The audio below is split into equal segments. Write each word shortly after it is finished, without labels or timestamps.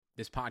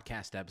This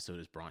podcast episode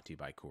is brought to you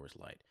by Coors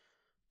Light.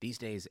 These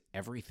days,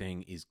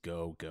 everything is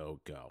go, go,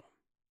 go.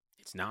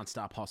 It's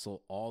nonstop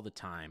hustle all the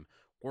time.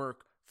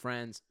 Work,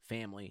 friends,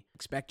 family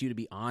expect you to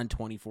be on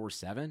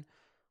 24/7.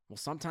 Well,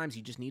 sometimes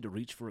you just need to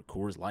reach for a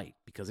Coors Light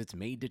because it's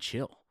made to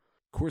chill.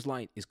 Coors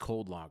Light is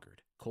cold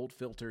lagered, cold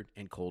filtered,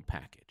 and cold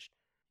packaged.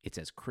 It's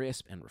as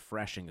crisp and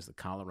refreshing as the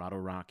Colorado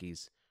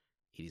Rockies.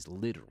 It is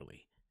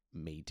literally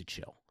made to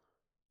chill.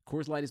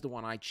 Coors Light is the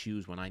one I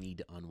choose when I need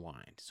to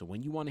unwind. So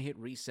when you want to hit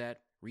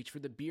reset, reach for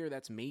the beer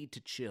that's made to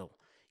chill.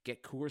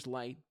 Get Coors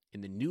Light in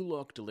the new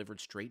look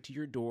delivered straight to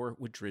your door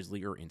with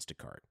Drizzly or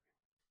Instacart.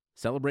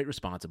 Celebrate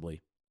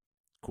responsibly.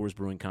 Coors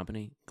Brewing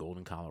Company,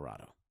 Golden,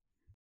 Colorado.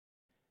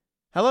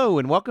 Hello,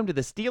 and welcome to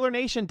the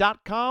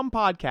SteelerNation.com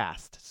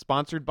podcast,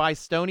 sponsored by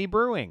Stony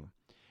Brewing,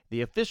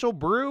 the official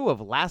brew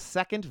of Last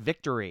Second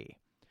Victory.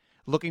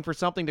 Looking for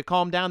something to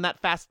calm down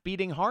that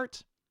fast-beating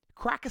heart?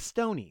 Crack a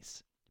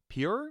Stoney's.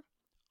 Pure,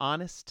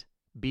 honest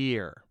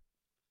beer.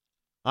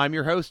 I'm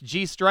your host,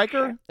 G.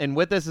 Stryker, and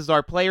with us is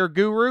our player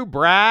guru,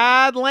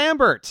 Brad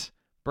Lambert.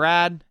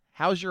 Brad,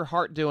 how's your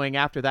heart doing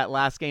after that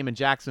last game in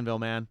Jacksonville,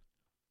 man?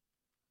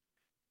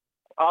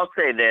 I'll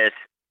say this.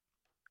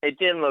 It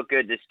didn't look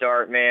good to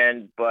start,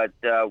 man, but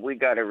we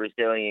got a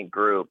resilient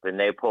group, and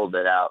they pulled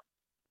it out.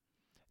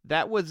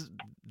 That was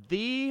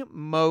the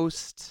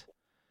most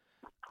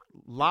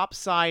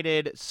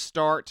lopsided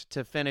start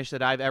to finish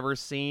that I've ever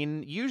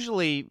seen.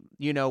 Usually,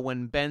 you know,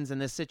 when Ben's in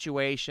this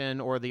situation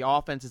or the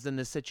offense is in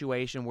this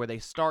situation where they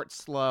start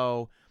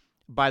slow,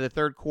 by the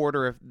third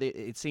quarter,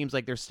 it seems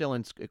like they're still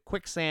in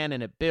quicksand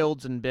and it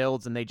builds and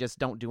builds and they just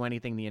don't do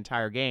anything the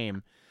entire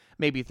game.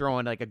 Maybe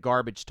throwing like a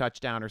garbage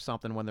touchdown or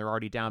something when they're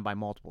already down by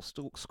multiple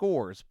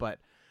scores. But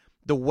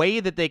the way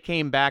that they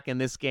came back in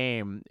this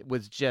game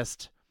was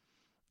just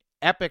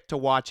epic to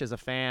watch as a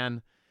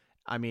fan.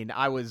 I mean,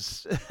 I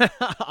was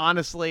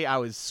honestly, I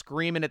was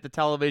screaming at the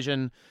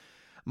television.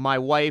 My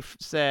wife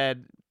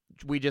said,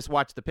 we just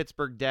watched the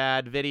Pittsburgh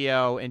Dad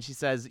video, and she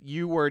says,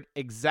 you were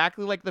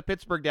exactly like the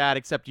Pittsburgh Dad,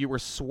 except you were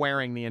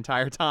swearing the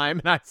entire time.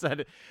 And I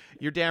said,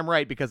 you're damn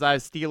right, because I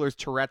have Steelers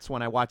Tourette's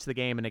when I watch the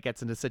game, and it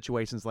gets into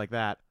situations like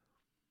that.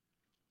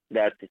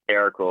 That's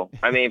hysterical.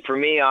 I mean, for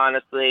me,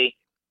 honestly,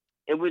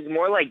 it was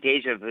more like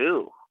deja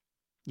vu.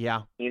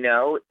 Yeah. You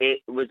know, it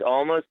was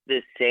almost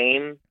the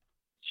same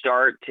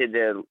start to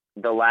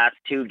the last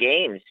two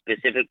games,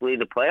 specifically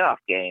the playoff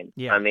game.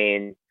 Yeah. I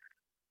mean,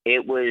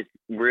 it was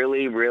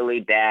really, really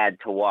bad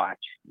to watch.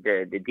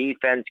 The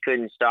defense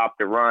couldn't stop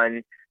the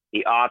run.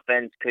 The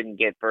offense couldn't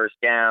get first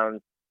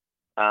downs.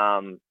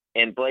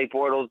 And Blake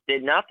Bortles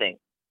did nothing.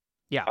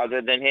 Yeah.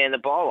 Other than hand the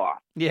ball off.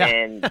 Yeah.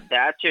 And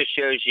that just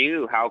shows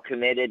you how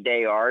committed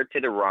they are to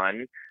the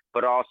run,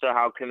 but also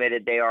how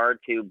committed they are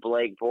to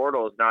Blake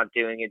Bortles not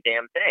doing a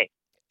damn thing.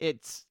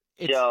 It's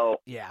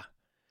so, yeah.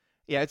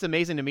 Yeah, it's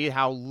amazing to me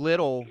how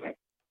little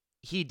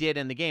he did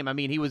in the game. I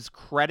mean, he was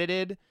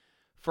credited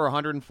for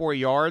 104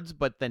 yards,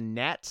 but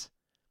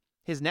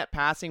his net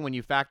passing, when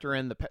you factor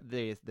in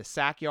the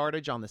sack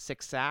yardage on the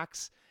 6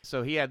 sacks,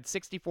 so he had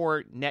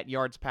 64 net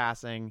yards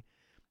passing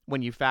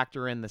when you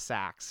factor in the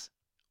sacks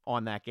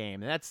on that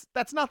game. And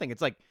that's nothing.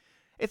 It's like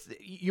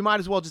you might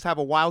as well just have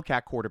a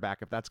Wildcat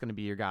quarterback if that's going to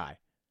be your guy.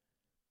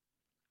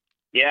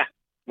 Yeah.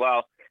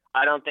 Well,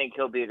 I don't think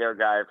he'll be their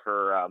guy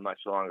for much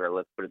longer.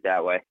 Let's put it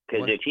that way.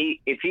 Because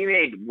if he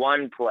made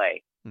one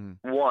play,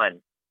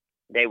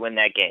 they win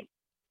that game.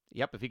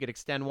 Yep. If he could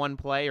extend one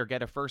play or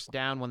get a first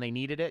down when they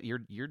needed it,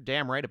 you're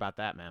damn right about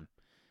that, man.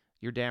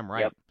 You're damn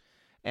right. Yep.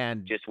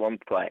 And just one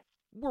play.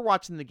 We're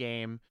watching the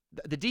game.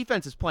 The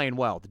defense is playing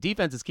well. The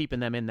defense is keeping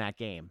them in that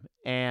game.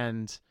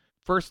 And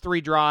first 3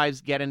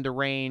 drives, get into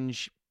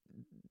range.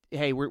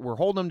 Hey, we're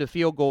holding them to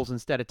field goals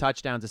instead of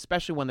touchdowns,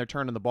 especially when they're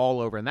turning the ball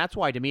over. And that's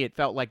why, to me, it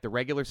felt like the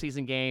regular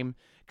season game,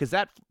 because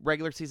that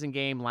regular season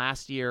game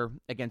last year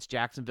against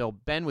Jacksonville,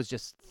 Ben was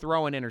just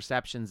throwing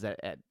interceptions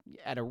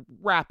at a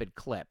rapid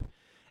clip.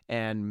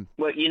 And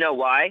well, you know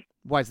why?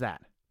 Why's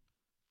that?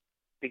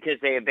 Because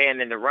they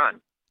abandoned the run.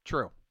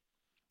 True.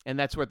 And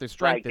that's what their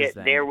strength is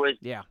then.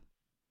 Yeah.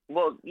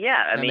 Well,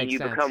 yeah. I That mean, makes you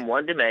sense. become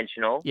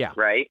one-dimensional, Yeah.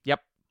 right?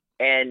 Yep.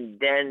 And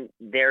then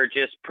they're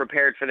just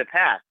prepared for the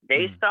pass.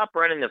 They stopped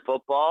running the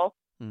football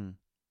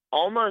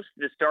almost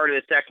the start of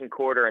the second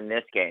quarter in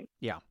this game.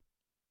 Yeah.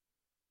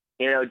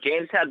 You know,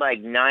 James had like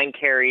 9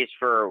 carries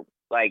for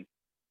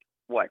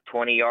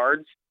 20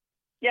 yards?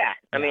 Yeah.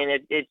 I mean,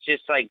 it's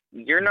just like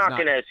you're not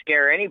going to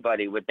scare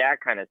anybody with that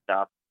kind of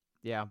stuff.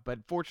 Yeah, but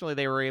fortunately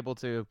they were able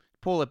to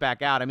pull it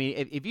back out. I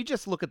mean, if you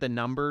just look at the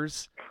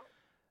numbers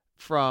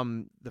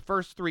from the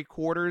first 3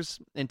 quarters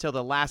until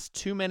the last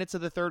 2 minutes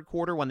of the third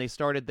quarter when they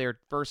started their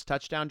first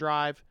touchdown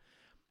drive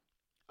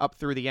up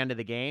through the end of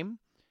the game,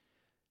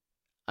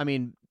 I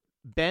mean,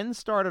 Ben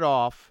started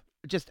off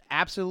just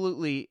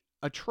absolutely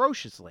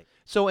atrociously.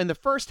 So in the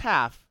first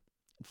half,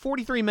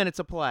 43 minutes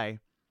of play,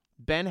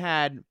 Ben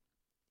had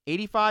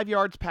 85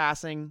 yards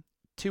passing,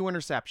 2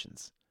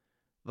 interceptions.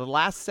 The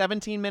last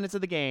 17 minutes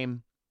of the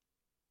game,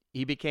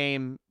 he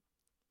became,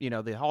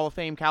 the Hall of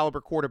Fame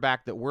caliber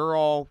quarterback that we're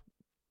all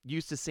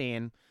used to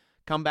seeing.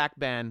 Comeback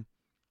Ben,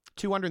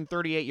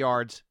 238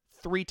 yards,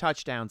 3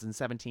 touchdowns in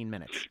 17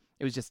 minutes.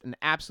 It was just an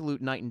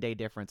absolute night and day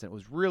difference, and it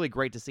was really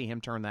great to see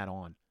him turn that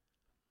on.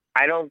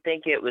 I don't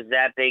think it was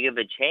that big of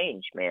a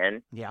change,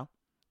 man. Yeah.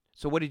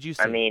 So what did you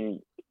see? I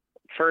mean,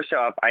 first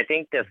off, I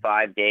think the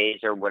 5 days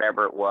or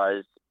whatever it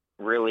was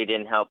really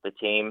didn't help the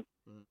team.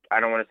 I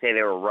don't want to say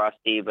they were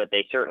rusty, but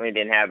they certainly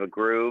didn't have a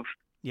groove.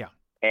 Yeah.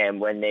 And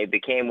when they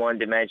became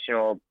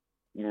one-dimensional,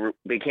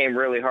 became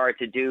really hard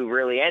to do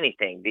really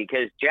anything,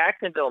 because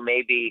Jacksonville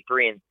may be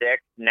 3-6,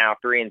 now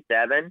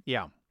 3-7.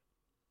 Yeah.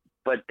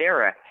 But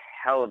they're a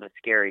hell of a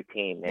scary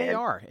team, man. They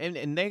are,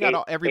 and they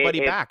got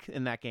everybody back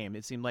in that game.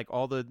 It seemed like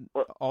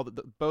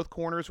both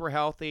corners were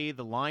healthy.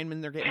 The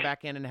linemen, they're getting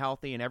back in and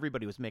healthy, and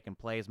everybody was making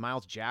plays.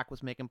 Miles Jack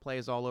was making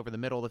plays all over the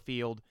middle of the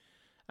field.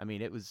 I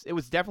mean, it was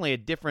definitely a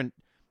different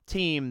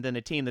team than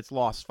a team that's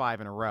lost 5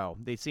 in a row.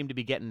 They seem to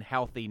be getting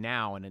healthy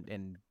now,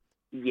 and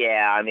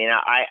yeah, I mean,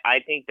 I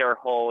think their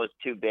hole is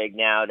too big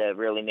now to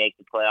really make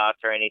the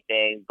playoffs or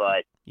anything.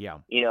 But yeah,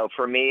 you know,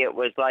 for me, it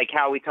was like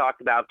how we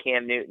talked about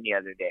Cam Newton the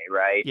other day,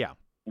 right? Yeah.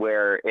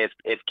 Where if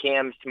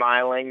Cam's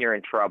smiling, you're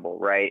in trouble,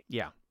 right?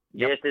 Yeah.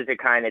 This is the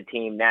kind of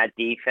team, that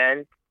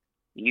defense,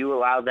 you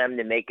allow them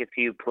to make a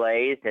few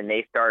plays and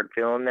they start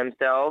feeling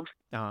themselves,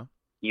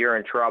 you're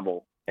in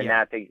trouble. And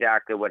that's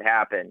exactly what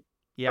happened.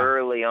 Yeah.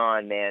 Early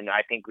on, man,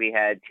 I think we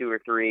had 2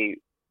 or 3,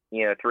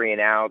 3 and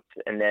outs.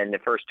 And then the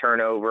first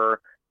turnover,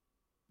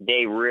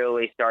 they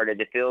really started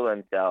to feel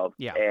themselves.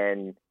 Yeah.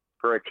 And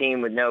for a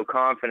team with no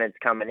confidence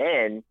coming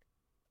in,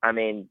 I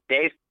mean,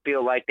 they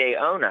feel like they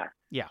own us.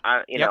 Yeah.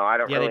 I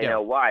don't really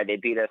know why. They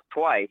beat us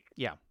twice.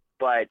 Yeah.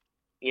 But,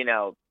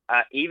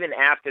 even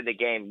after the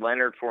game,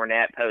 Leonard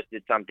Fournette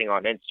posted something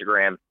on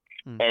Instagram,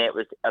 and it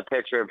was a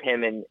picture of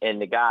him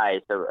and the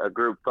guys, a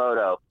group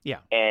photo. Yeah.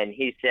 And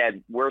he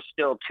said, "We're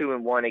still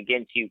 2-1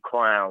 against you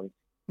clowns.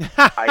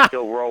 I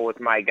still roll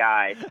with my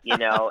guys,"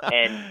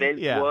 and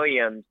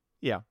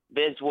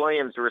Vince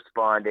Williams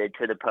responded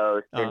to the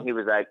post, and he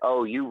was like,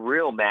 "Oh, you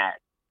real mad."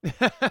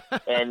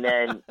 And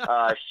then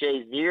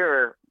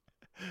Shazier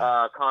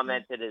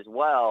commented as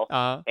well,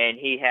 and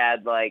he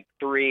had like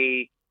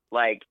 3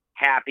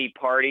 happy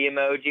party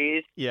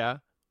emojis. Yeah.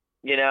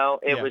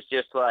 It was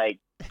just like,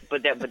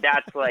 but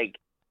that's like,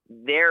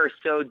 they're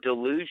so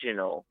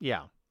delusional.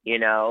 Yeah. You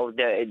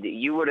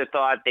would have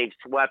thought they've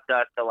swept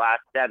us the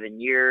last 7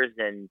 years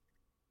and,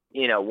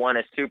 won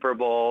a Super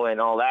Bowl and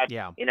all that.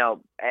 Yeah.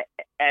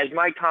 As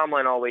Mike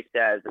Tomlin always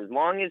says, as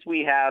long as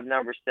we have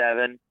number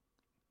 7,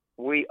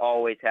 we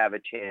always have a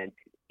chance,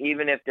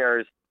 even if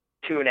there's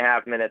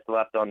 2.5 minutes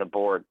left on the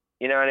board.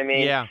 You know what I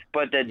mean? Yeah.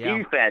 But the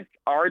defense,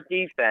 our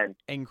defense,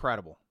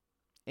 incredible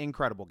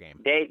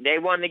game. They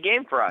won the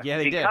game for us. Yeah,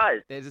 they did.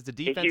 It's a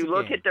defensive if you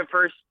look game. at the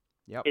first,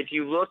 yep. If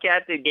you look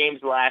at the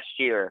games last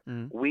year,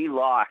 we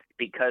lost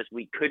because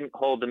we couldn't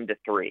hold them to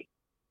 3.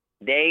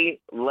 They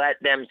let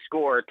them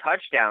score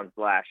touchdowns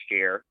last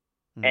year,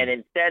 and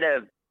instead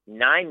of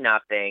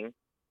 9-0,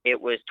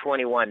 it was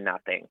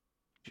 21-0.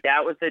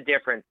 That was the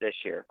difference this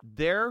year.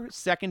 Their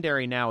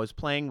secondary now is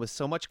playing with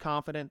so much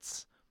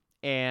confidence,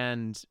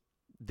 and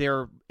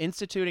they're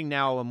instituting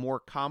now a more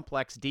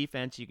complex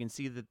defense. You can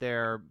see that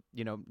they're,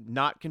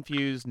 not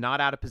confused, not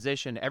out of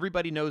position.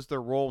 Everybody knows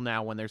their role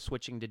now when they're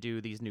switching to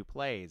do these new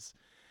plays.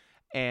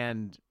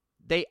 And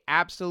they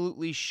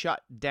absolutely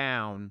shut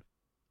down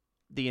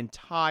the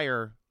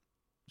entire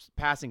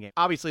passing game.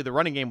 Obviously, the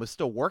running game was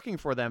still working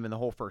for them in the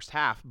whole first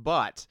half,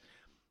 but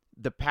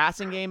the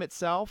passing game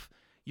itself,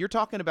 you're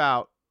talking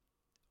about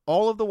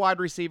all of the wide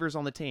receivers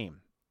on the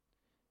team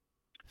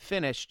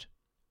finished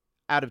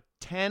out of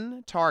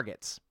 10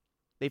 targets.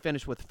 They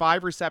finished with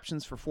 5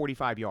 receptions for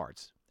 45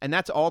 yards. And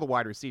that's all the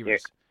wide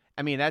receivers. Yeah.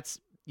 I mean, that's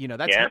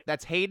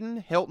Hayden,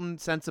 Hilton,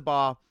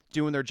 Sensabaugh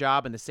doing their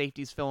job, and the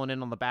safeties filling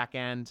in on the back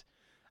end.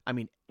 I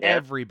mean,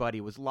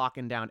 everybody was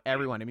locking down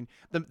everyone. I mean,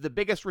 the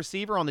biggest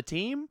receiver on the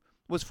team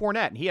was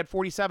Fournette, and he had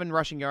 47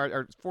 rushing yards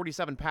or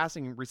 47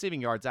 receiving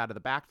yards out of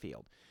the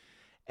backfield.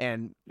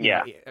 And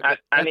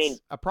I mean,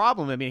 a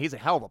problem. I mean, he's a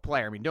hell of a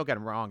player. I mean, don't get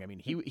him wrong. I mean,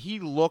 he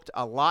looked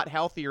a lot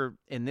healthier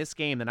in this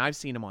game than I've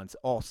seen him on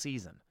all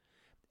season.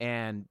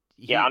 And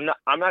I'm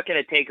not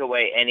going to take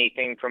away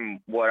anything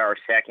from what our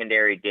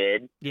secondary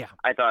did. Yeah,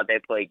 I thought they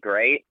played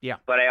great. Yeah,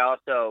 but I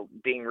also,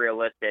 being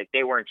realistic,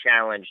 they weren't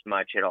challenged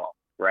much at all.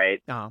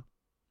 Right. That's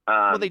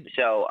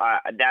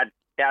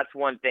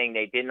one thing.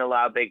 They didn't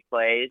allow big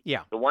plays.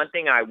 Yeah. The one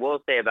thing I will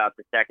say about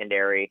the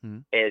secondary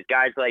is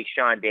guys like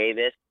Sean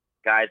Davis,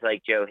 guys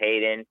like Joe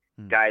Hayden,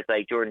 guys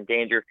like Jordan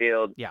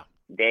Dangerfield. Yeah.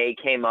 They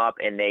came up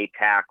and they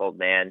tackled,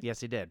 man. Yes,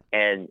 he did.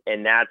 And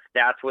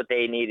that's what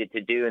they needed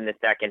to do in the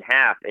second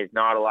half, is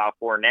not allow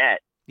Fournette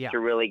to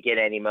really get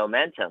any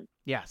momentum.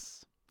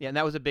 Yes. Yeah, and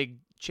that was a big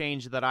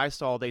change that I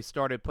saw. They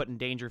started putting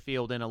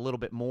Dangerfield in a little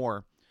bit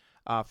more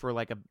for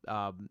like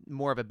a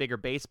more of a bigger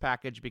base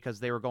package, because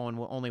they were going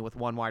only with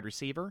 1 wide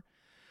receiver.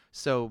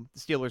 So the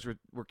Steelers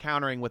were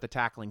countering with a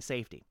tackling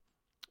safety.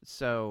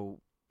 So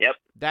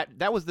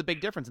that was the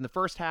big difference. In the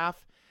first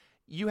half,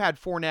 you had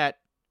Fournette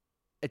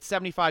at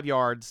 75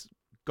 yards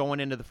going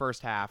into the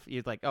first half.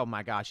 You're like, oh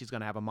my gosh, he's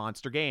going to have a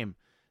monster game.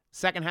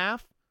 Second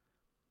half,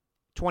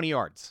 20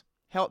 yards.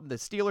 The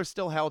Steelers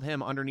still held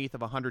him underneath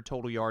of 100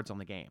 total yards on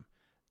the game.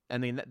 I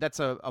mean, that's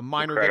a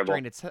minor Incredible.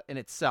 victory in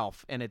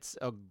itself, and it's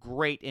a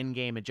great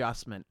in-game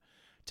adjustment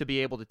to be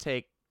able to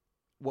take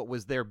what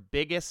was their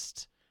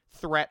biggest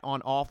threat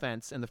on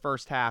offense in the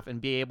first half and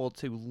be able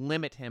to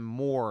limit him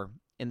more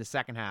in the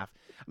second half.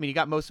 I mean, he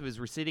got most of his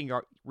receiving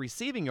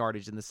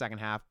yardage in the second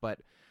half,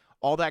 but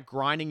all that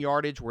grinding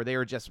yardage where they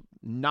were just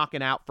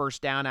knocking out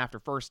first down after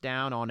first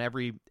down on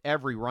every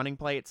running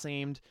play, it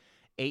seemed,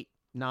 8,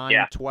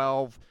 9,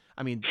 12.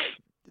 I mean,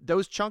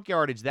 those chunk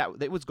yardage,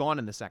 that was gone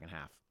in the second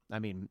half. I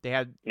mean, they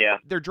had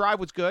their drive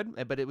was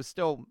good, but it was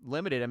still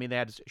limited. I mean, they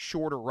had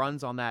shorter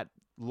runs on that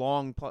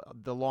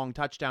the long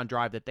touchdown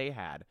drive that they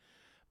had.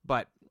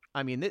 But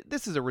I mean,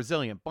 this is a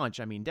resilient bunch.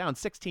 I mean, down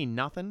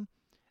 16-0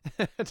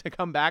 to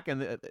come back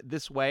in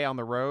this way on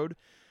the road.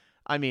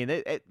 I mean,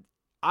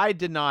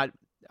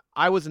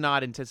 I was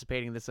not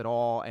anticipating this at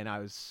all, and I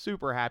was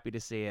super happy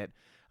to see it.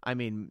 I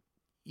mean,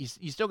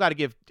 you still got to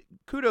give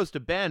kudos to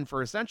Ben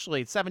for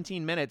essentially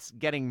 17 minutes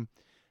getting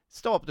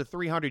still up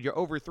to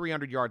over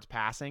 300 yards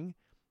passing,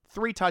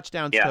 3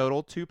 touchdowns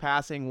total, 2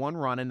 passing, 1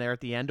 run in there at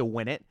the end to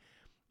win it.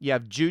 You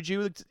have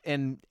Juju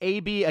and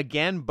AB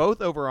again,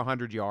 both over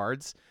 100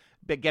 yards,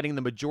 but getting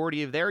the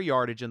majority of their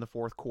yardage in the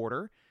fourth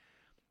quarter.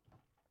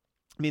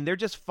 I mean, they're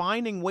just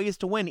finding ways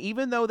to win,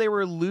 even though they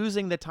were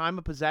losing the time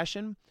of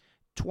possession,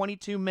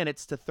 22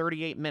 minutes to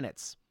 38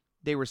 minutes.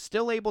 They were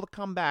still able to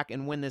come back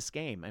and win this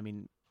game. I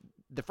mean,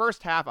 the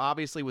first half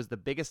obviously was the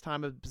biggest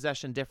time of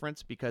possession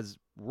difference because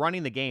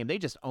running the game, they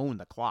just owned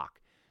the clock.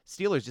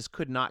 Steelers just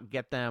could not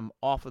get them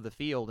off of the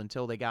field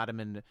until they got them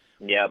in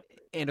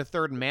a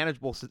third and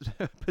manageable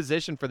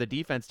position for the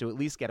defense to at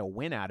least get a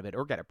win out of it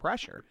or get a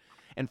pressure.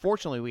 And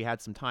fortunately, we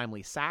had some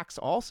timely sacks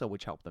also,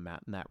 which helped them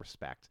out in that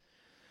respect.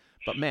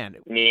 But, man.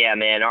 Yeah,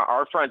 man,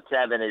 our front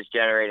seven is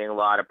generating a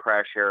lot of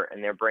pressure,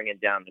 and they're bringing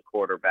down the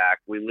quarterback.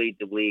 We lead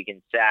the league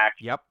in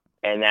sacks,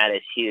 and that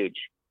is huge,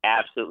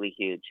 absolutely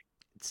huge.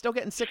 Still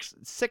getting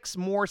six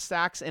more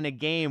sacks in a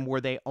game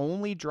where they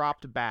only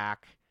dropped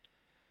back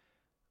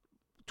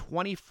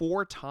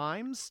 24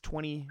 times.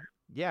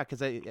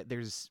 Because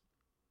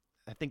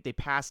I think they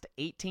passed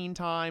 18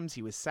 times.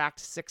 He was sacked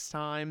 6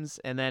 times,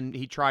 and then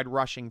he tried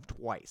rushing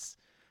twice.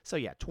 So,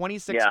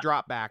 26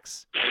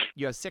 dropbacks.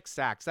 You have 6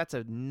 sacks. That's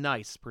a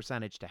nice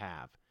percentage to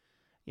have.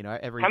 You know,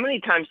 How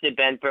many times did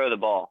Ben throw the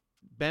ball?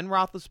 Ben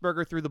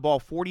Roethlisberger threw the ball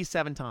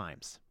 47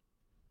 times.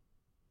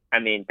 I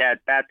mean,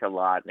 that's a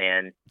lot,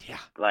 man. Yeah.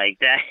 Like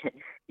that,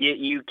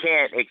 you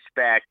can't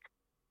expect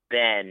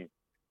Ben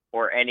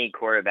or any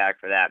quarterback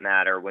for that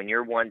matter when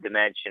you're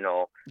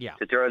one-dimensional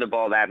to throw the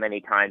ball that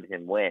many times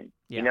and win.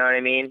 Yeah. You know what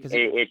I mean?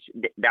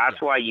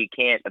 That's why you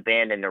can't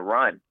abandon the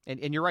run.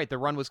 And you're right. The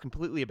run was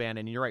completely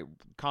abandoned. And you're right.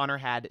 Connor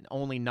had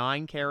only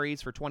 9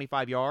 carries for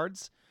 25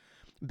 yards.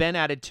 Ben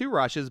added 2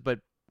 rushes, but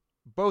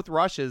both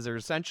rushes are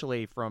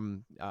essentially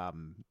from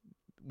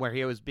where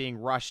he was being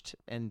rushed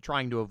and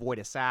trying to avoid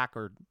a sack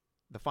or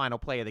the final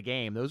play of the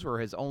game. Those were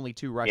his only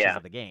 2 rushes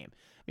of the game.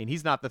 I mean,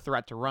 he's not the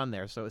threat to run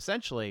there. So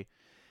essentially,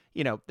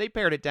 you know, they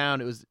pared it down.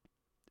 It was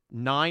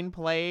 9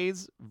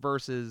 plays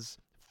versus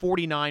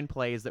 49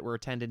 plays that were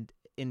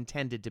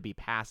intended to be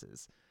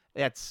passes.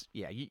 That's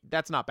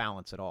not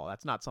balance at all.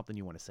 That's not something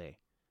you want to see.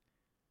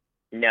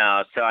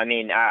 No. So, I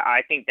mean,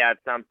 I think that's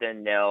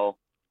something they'll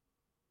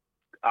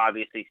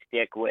obviously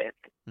stick with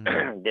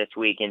this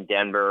week in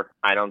Denver.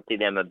 I don't see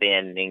them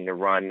abandoning the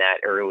run that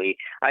early.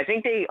 I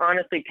think they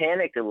honestly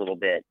panicked a little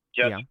bit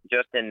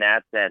just in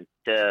that sense.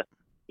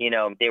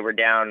 They were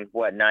down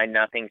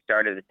 9-0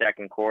 start of the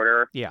second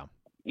quarter. Yeah.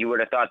 You would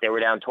have thought they were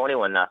down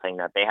 21-0,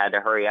 that they had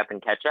to hurry up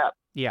and catch up.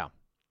 Yeah.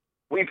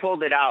 We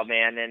pulled it out,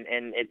 man, and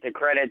it's a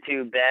credit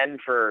to Ben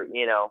for,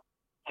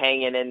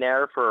 hanging in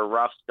there for a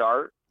rough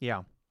start.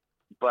 Yeah.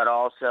 But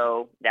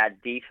also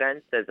that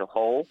defense as a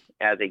whole,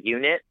 as a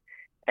unit.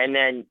 And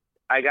then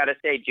I got to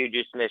say,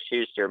 Juju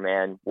Smith-Schuster,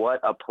 man, what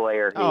a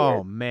player he is.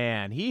 Oh,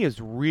 man, he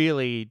is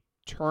really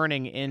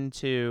turning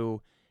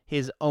into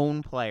his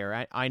own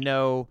player. I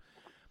know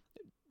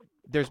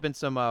there's been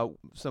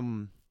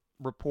some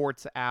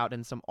reports out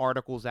and some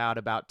articles out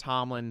about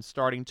Tomlin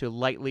starting to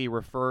lightly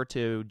refer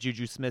to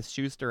Juju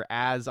Smith-Schuster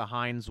as a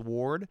Hines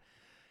Ward.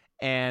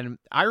 And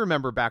I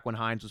remember back when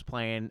Hines was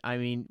playing, I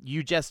mean,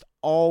 you just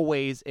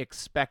always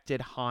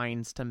expected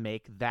Hines to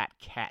make that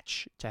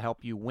catch to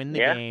help you win the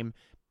game.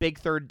 Big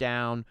third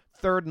down,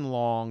 3rd and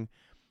long.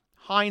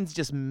 Hines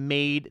just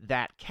made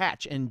that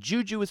catch, and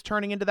Juju is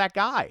turning into that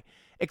guy,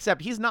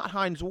 except he's not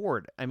Hines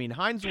Ward. I mean,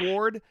 Hines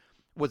Ward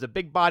was a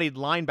big-bodied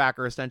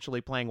linebacker essentially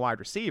playing wide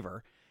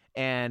receiver,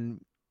 and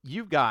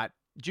you've got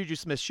Juju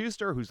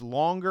Smith-Schuster, who's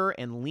longer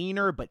and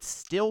leaner but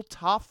still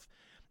tough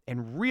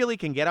and really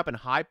can get up in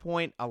high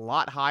point a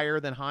lot higher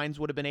than Hines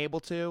would have been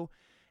able to,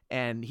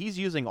 and he's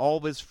using all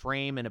of his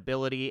frame and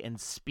ability and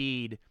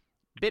speed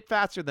bit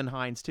faster than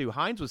Hines, too.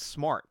 Hines was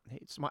smart.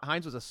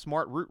 Hines was a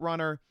smart route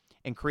runner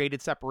and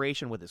created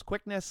separation with his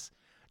quickness.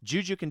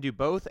 Juju can do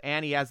both,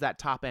 and he has that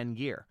top-end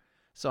gear.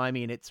 So, I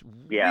mean, it's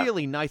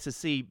really nice to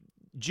see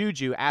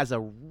Juju as a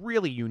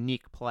really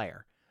unique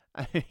player.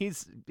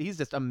 He's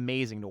just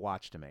amazing to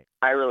watch to me.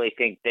 I really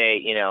think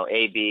they,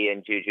 AB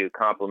and Juju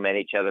complement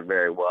each other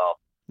very well.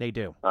 They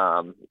do.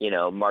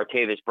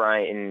 Martavis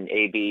Bryant and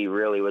AB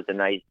really was a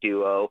nice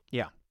duo.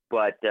 Yeah.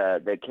 But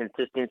the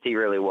consistency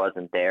really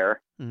wasn't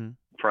there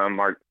from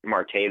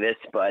Martavis.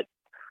 But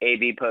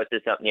AB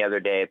posted something the other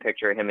day, a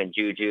picture of him and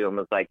Juju, and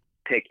was like,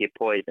 "Pick your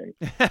poison."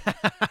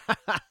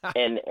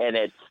 and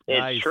it's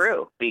nice.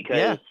 True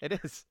because it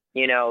is.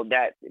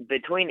 That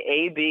between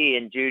AB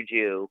and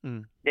Juju,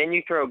 then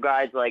you throw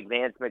guys like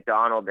Vance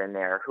McDonald in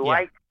there, who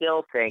I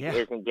still think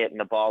isn't getting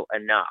the ball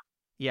enough.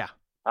 Yeah.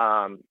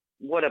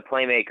 What a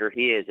playmaker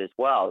he is as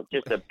well.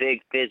 Just a big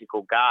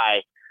physical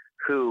guy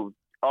who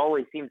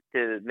always seems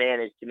to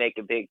manage to make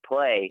a big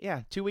play.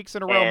 Yeah, 2 weeks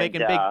in a row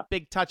making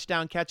big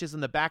touchdown catches in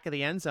the back of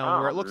the end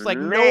zone where it looks like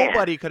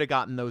nobody could have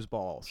gotten those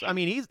balls. I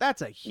mean,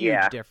 that's a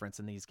huge difference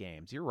in these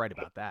games. You're right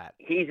about that.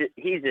 He's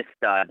a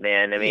stud,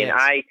 man. I mean,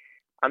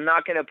 I'm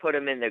not going to put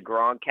him in the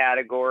Gronk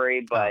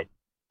category, but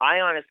I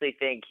honestly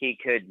think he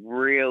could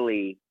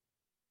really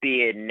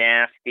be a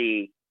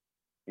nasty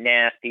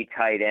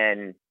tight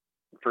end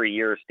for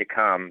years to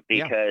come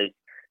because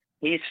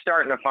he's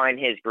starting to find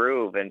his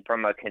groove. And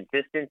from a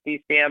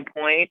consistency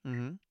standpoint,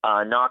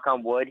 knock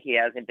on wood, he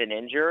hasn't been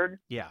injured.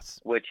 Yes.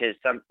 Which has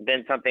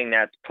been something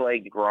that's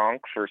plagued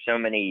Gronk for so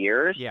many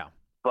years. Yeah.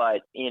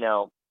 But,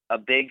 a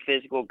big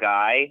physical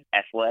guy,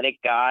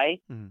 athletic guy,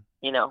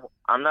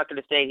 I'm not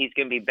going to say he's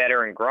going to be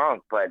better than Gronk,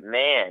 but,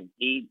 man,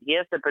 he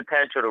has the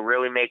potential to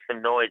really make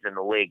some noise in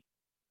the league.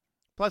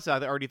 Plus, I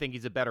already think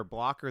he's a better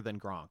blocker than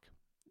Gronk.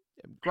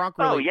 Gronk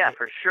really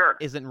for sure.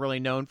 isn't really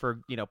known for,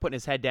 putting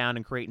his head down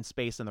and creating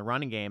space in the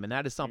running game, and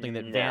that is something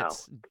that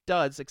Vance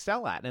does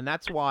excel at, and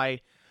that's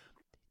why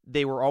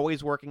they were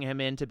always working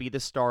him in to be the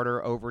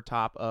starter over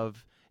top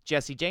of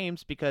Jesse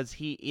James because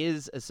he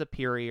is a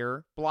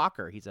superior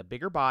blocker. He's a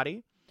bigger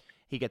body,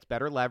 he gets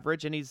better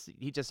leverage, and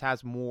he just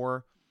has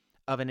more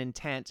of an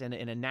intent and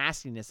a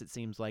nastiness, it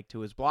seems like, to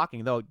his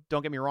blocking. Though,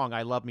 don't get me wrong,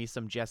 I love me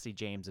some Jesse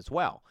James as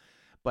well,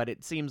 but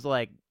it seems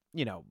like,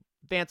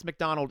 Vance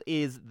McDonald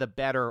is the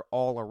better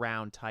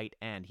all-around tight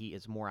end. He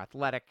is more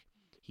athletic,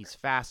 he's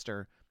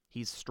faster,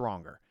 he's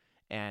stronger,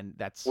 and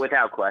that's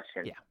without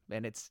question. Yeah,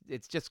 and it's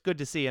just good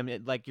to see him,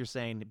 like you're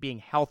saying, being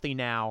healthy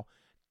now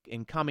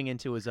and coming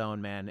into his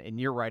own, man. And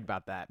you're right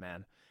about that,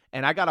 man.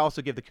 And I got to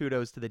also give the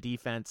kudos to the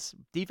defense.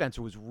 Defense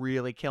was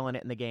really killing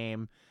it in the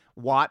game.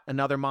 Watt,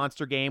 another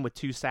monster game with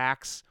 2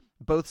 sacks.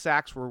 Both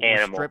sacks were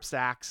strip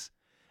sacks.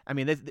 I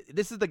mean,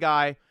 this is the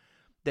guy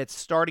that's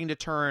starting to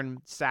turn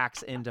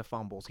sacks into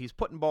fumbles. He's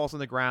putting balls on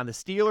the ground. The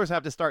Steelers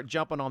have to start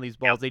jumping on these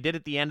balls. They did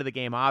at the end of the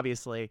game,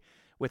 obviously,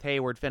 with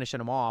Hayward finishing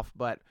them off.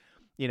 But,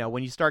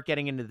 when you start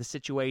getting into the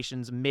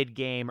situations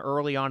mid-game,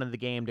 early on in the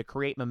game to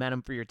create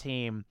momentum for your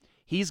team,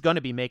 he's going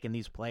to be making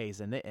these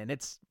plays. And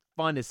it's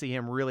fun to see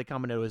him really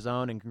coming to his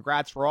own. And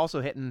congrats for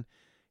also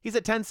he's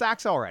at 10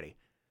 sacks already.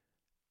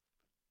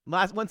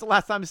 When's the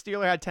last time a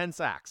Steeler had 10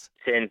 sacks?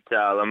 Since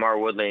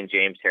LaMarr Woodley and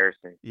James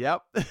Harrison.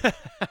 Yep.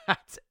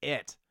 That's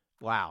it.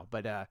 Wow.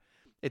 But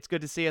it's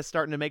good to see us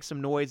starting to make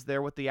some noise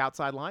there with the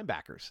outside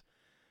linebackers.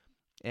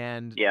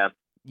 And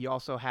you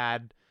also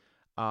had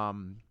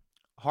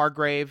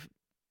Hargrave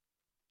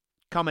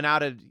coming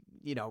out of,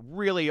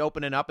 really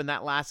opening up in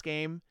that last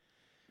game.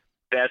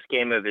 Best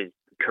game of his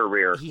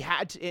career. He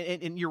had to,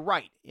 and you're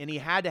right, and he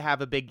had to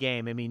have a big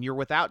game. I mean, you're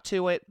without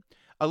Tuitt.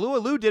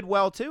 Alualu did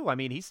well, too. I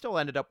mean, he still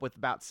ended up with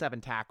about 7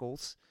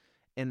 tackles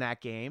in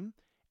that game.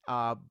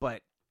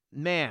 But,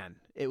 man,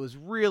 it was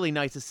really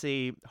nice to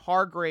see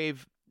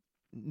Hargrave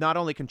not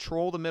only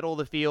control the middle of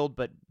the field,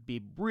 but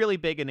be really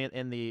big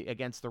in the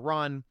against the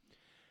run.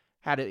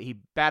 He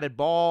batted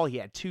ball. He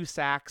had 2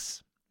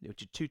 sacks,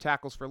 2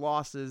 tackles for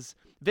losses.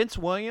 Vince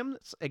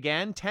Williams,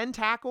 again, 10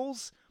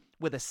 tackles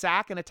with a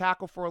sack and a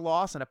tackle for a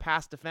loss and a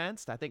pass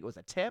defense. I think it was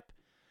a tip.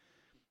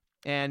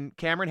 And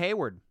Cameron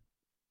Hayward,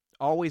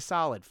 always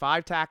solid.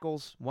 5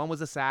 tackles, 1 was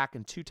a sack,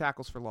 and 2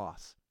 tackles for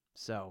loss.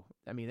 So,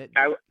 I mean,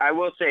 I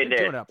will say this.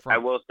 I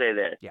will say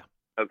this. Yeah.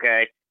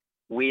 Okay.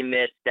 We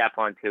missed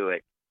Stephon Tuitt.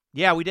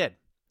 Yeah, we did.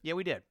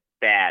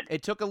 Bad.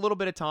 It took a little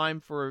bit of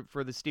time for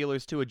the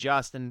Steelers to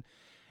adjust, and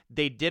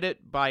they did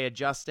it by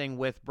adjusting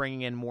with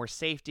bringing in more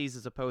safeties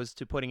as opposed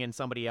to putting in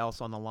somebody else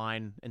on the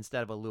line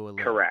instead of Alualu.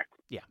 Correct.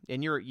 Yeah,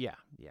 and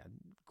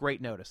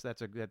great notice.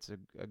 That's a great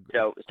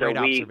so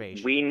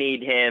observation. We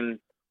need him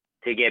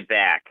to get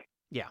back.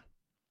 Yeah,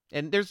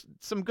 and there's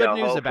some good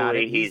news about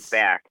it. He's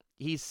back.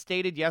 He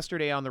stated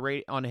yesterday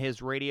on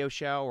his radio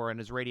show or in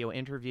his radio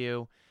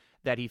interview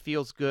that he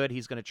feels good.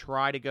 He's going to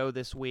try to go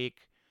this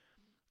week.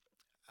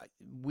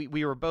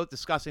 We were both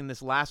discussing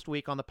this last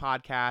week on the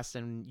podcast,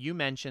 and you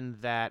mentioned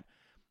that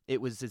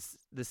it was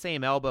the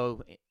same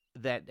elbow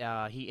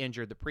that he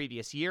injured the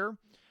previous year.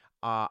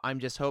 I'm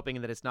just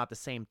hoping that it's not the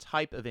same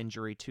type of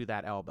injury to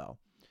that elbow,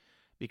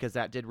 because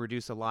that did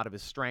reduce a lot of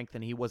his strength,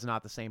 and he was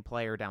not the same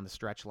player down the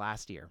stretch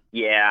last year.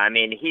 Yeah, I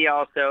mean, he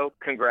also,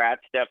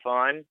 congrats,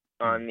 Stephon,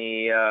 on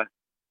the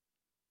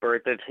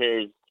birth of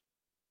his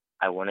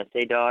I want to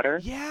say daughter.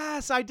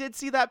 Yes, I did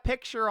see that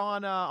picture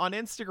on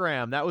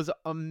Instagram. That was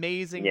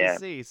amazing to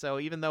see. So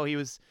even though it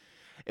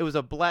was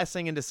a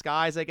blessing in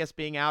disguise, I guess,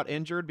 being out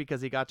injured,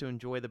 because he got to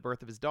enjoy the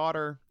birth of his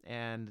daughter.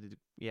 And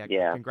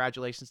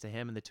congratulations to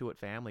him and the Tuitt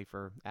family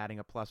for adding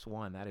a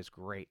 +1. That is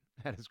great.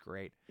 That is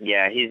great.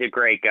 Yeah, he's a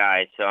great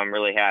guy, so I'm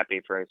really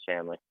happy for his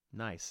family.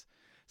 Nice.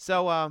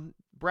 So,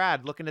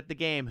 Brad, looking at the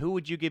game, who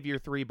would you give your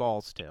 3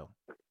 balls to?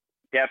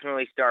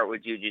 Definitely start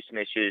with Juju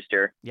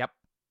Smith-Schuster. Yep.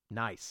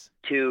 Nice.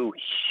 2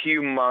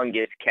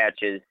 humongous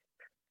catches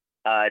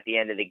at the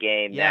end of the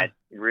game that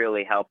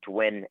really helped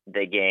win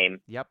the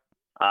game. Yep.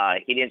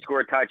 He didn't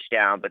score a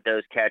touchdown, but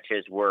those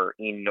catches were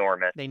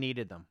enormous. They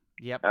needed them.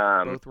 Yep.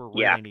 Both were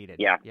really needed.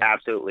 Yeah,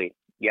 absolutely.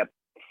 Yep.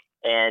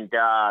 And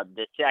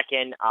the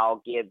second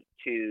I'll give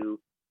to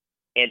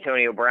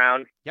Antonio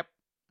Brown. Yep.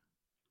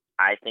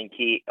 I think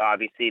he,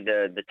 obviously,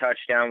 the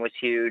touchdown was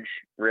huge,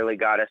 really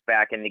got us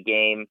back in the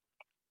game.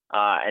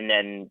 And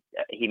then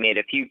he made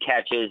a few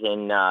catches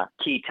in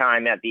key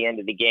time at the end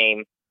of the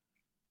game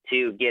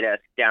to get us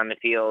down the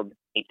field.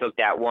 He took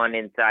that one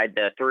inside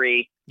the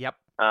 3. Yep.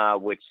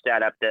 Which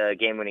set up the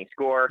game-winning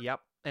score.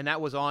 Yep. And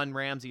that was on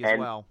Ramsey as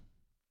well.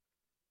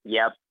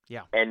 Yep.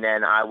 Yeah. And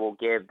then I will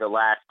give the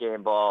last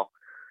game ball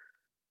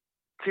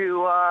to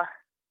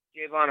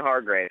Javon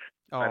Hargrave.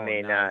 Oh, I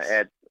mean,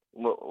 nice.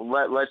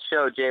 Let's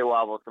show Jay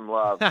Wobble some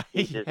love.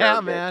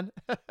 Yeah, man.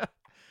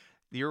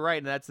 You're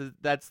right, and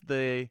that's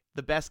the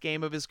best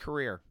game of his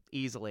career,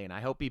 easily, and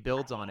I hope he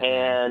builds on it.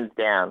 Hands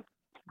down.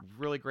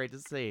 Really great to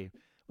see.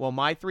 Well,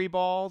 my 3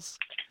 balls,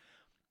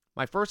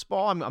 my first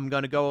ball, I'm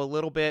going to go a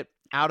little bit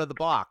out of the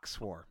box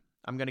for.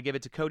 I'm going to give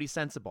it to Cody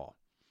Sensabaugh.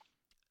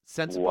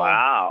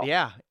 Wow.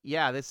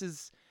 Yeah. This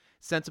is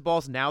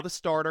Sensabaugh's now the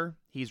starter.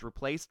 He's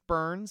replaced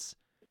Burns,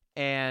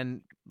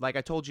 and like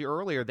I told you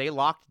earlier, they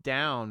locked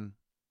down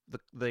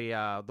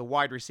the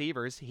wide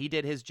receivers. He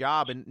did his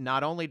job, and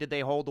not only did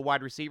they hold the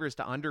wide receivers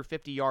to under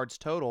 50 yards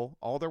total,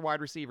 all their wide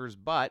receivers,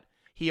 but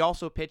he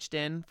also pitched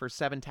in for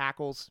 7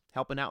 tackles,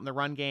 helping out in the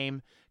run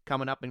game,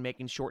 coming up and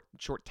making short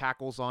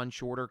tackles on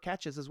shorter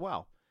catches as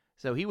well.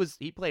 So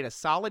he played a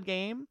solid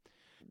game.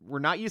 We're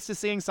not used to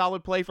seeing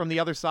solid play from the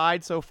other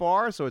side so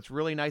far, so it's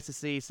really nice to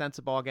see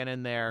Sensabaugh get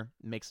in there,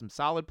 make some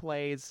solid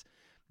plays,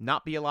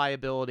 not be a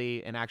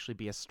liability, and actually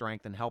be a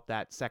strength and help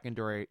that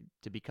secondary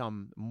to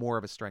become more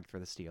of a strength for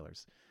the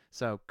Steelers.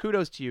 So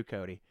kudos to you,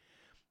 Cody.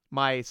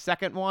 My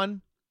second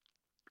one,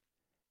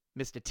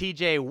 Mr.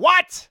 TJ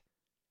Watt.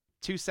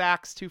 2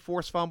 sacks, 2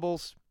 forced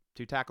fumbles,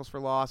 2 tackles for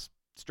loss,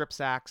 strip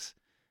sacks.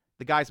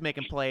 The guy's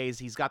making plays.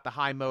 He's got the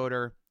high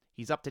motor.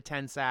 He's up to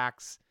 10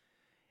 sacks.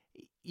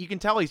 You can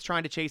tell he's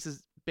trying to chase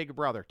his big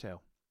brother, too.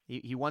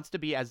 He wants to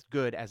be as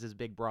good as his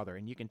big brother,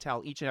 and you can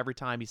tell each and every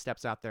time he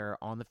steps out there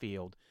on the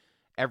field,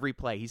 every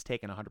play he's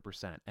taking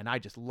 100%, and I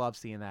just love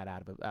seeing that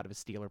out of a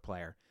Steeler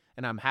player,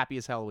 and I'm happy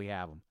as hell we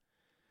have him.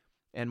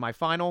 And my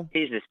final...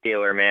 He's a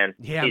Steeler, man.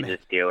 Yeah, He's a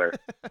Steeler.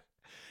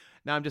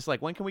 Now I'm just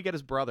like, when can we get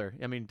his brother?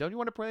 I mean, don't you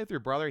want to play with your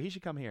brother? He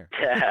should come here.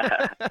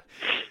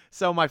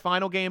 So my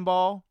final game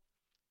ball,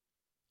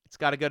 it's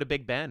got to go to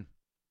Big Ben.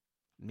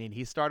 I mean,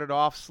 he started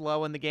off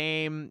slow in the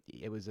game.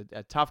 It was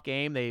a tough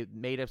game. They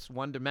made us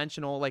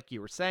one-dimensional, like you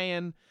were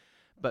saying.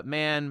 But,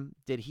 man,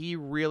 did he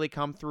really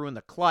come through in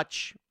the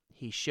clutch.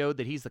 He showed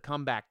that he's the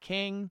comeback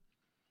king.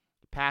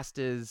 Passed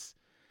his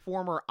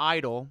former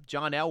idol,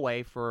 John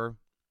Elway, for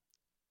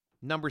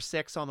number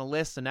 6 on the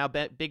list. And now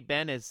Big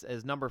Ben is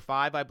number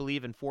 5, I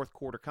believe, in fourth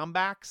quarter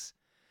comebacks.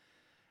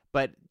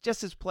 But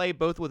just his play,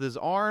 both with his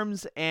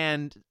arms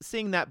and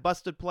seeing that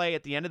busted play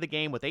at the end of the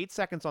game with 8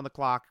 seconds on the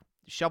clock,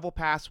 shovel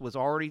pass was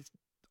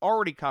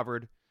already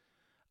covered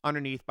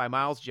underneath by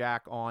Miles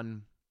Jack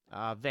on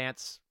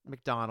Vance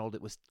McDonald.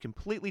 It was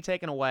completely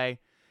taken away.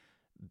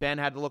 Ben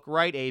had to look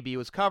right. AB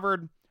was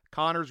covered.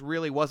 Connors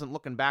really wasn't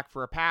looking back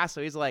for a pass,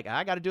 so he's like,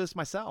 I got to do this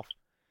myself.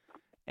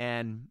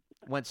 And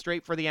went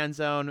straight for the end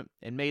zone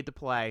and made the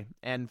play.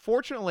 And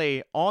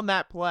fortunately, on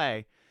that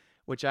play,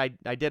 which I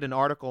did an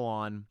article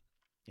on,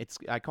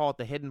 I call it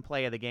the hidden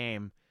play of the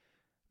game.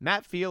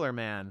 Matt Feiler,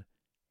 man,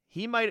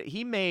 he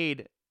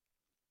made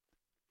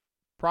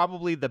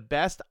probably the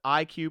best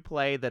IQ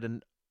play that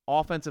an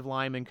offensive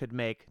lineman could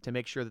make to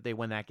make sure that they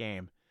win that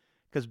game.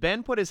 Because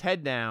Ben put his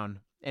head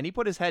down, and he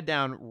put his head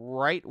down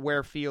right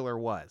where Feiler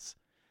was.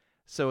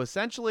 So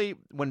essentially,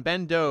 when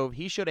Ben dove,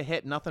 he should have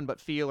hit nothing but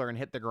Feiler and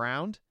hit the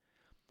ground.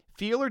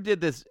 Feiler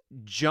did this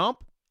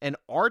jump and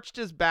arched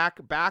his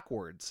back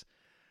backwards.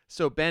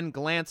 So Ben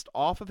glanced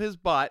off of his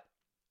butt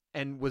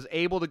and was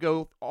able to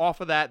go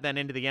off of that then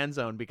into the end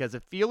zone, because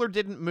if Feiler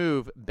didn't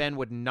move, Ben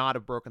would not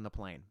have broken the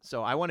plane.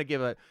 So I want to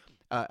give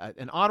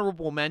an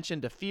honorable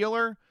mention to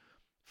Feiler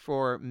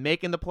for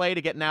making the play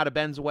to getting out of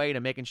Ben's way to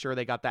making sure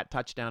they got that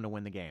touchdown to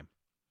win the game.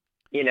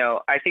 You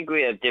know, I think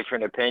we have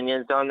different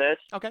opinions on this.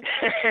 Okay.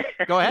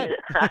 Go ahead.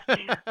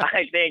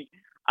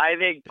 I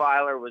think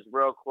Feiler was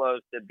real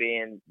close to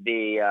being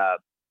the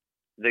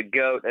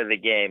GOAT of the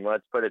game.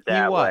 Let's put it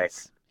that way.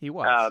 He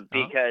was.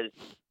 Because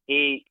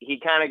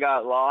he kind of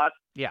got lost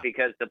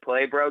because the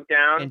play broke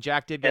down. And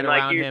Jack did get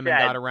like around him said, and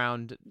got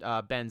around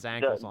Ben's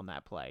ankles on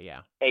that play,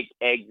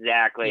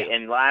 Exactly. Yeah.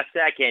 And last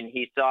second,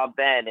 he saw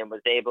Ben and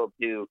was able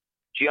to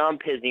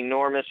jump his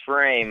enormous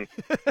frame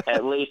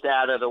at least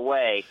out of the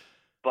way.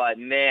 But,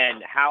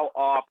 man, how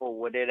awful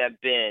would it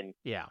have been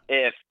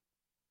if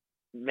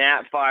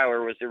Matt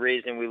Filer was the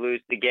reason we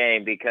lose the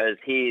game, because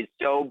he's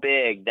so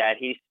big that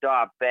he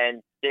stopped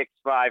Ben's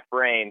 6'5"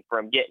 frame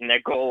from getting the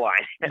goal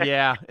line.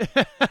 Yeah.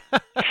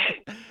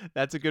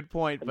 That's a good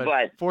point.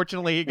 But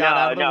fortunately, he got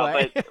out of the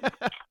way.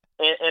 But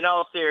in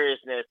all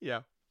seriousness,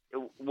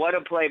 what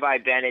a play by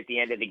Ben at the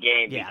end of the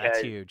game. Yeah,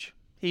 that's huge.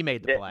 He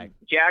made the play.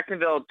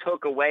 Jacksonville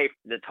took away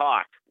the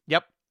toss.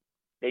 Yep.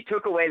 They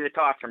took away the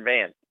toss from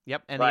Van.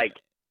 Yep. And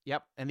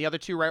and the other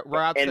two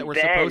routes that were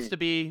supposed to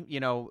be,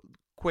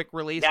 quick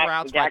release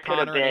routes by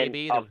Connor and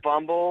AB. A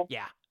fumble.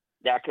 Yeah.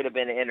 That could have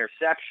been an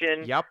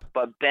interception. Yep.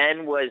 But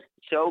Ben was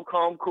so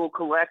calm, cool,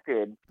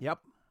 collected. Yep.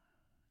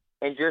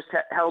 And just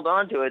held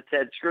on to it,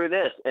 said, screw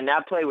this. And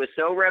that play was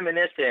so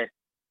reminiscent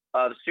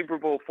of Super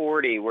Bowl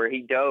 40 where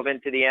he dove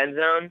into the end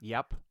zone.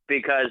 Yep.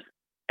 Because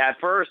at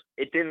first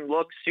it didn't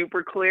look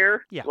super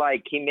clear. Yeah.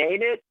 Like he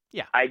made it.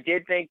 Yeah. I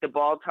did think the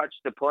ball touched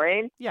the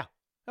plane. Yeah.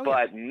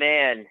 But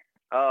man,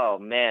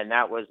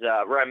 that was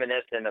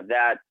reminiscent of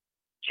that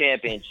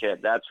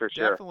championship. That's for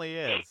sure. Definitely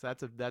is.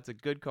 That's a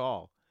good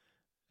call.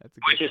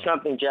 Which is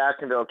something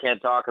Jacksonville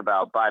can't talk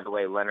about, by the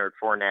way. Leonard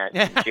Fournette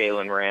and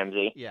Jalen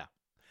Ramsey. Yeah.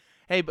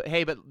 Hey,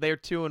 but they're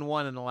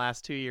 2-1 in the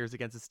last 2 years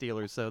against the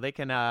Steelers, so they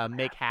can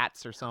make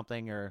hats or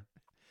something, or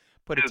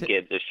put Who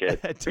gives a shit?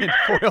 a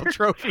tinfoil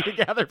trophy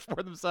together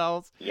for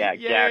themselves. Yeah,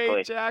 exactly.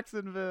 Yay,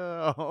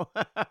 Jacksonville.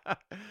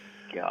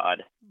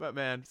 God. But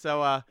man,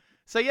 so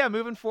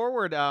moving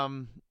forward,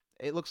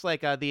 it looks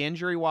like the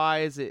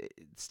injury-wise,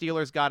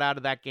 Steelers got out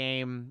of that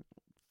game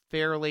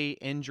fairly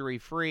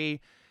injury-free.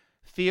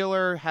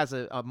 Feeler has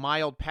a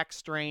mild pec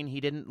strain.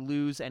 He didn't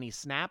lose any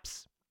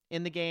snaps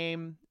in the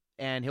game,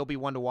 and he'll be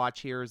one to watch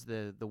here as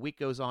the week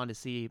goes on to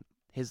see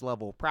his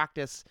level of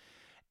practice.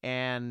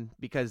 And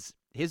because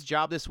his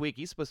job this week,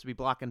 he's supposed to be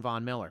blocking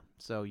Von Miller.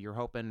 So you're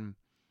hoping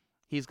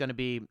he's going to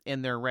be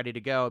in there ready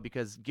to go,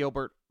 because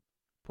Gilbert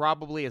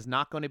probably is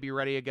not going to be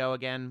ready to go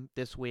again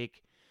this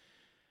week.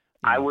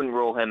 I wouldn't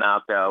rule him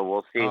out, though.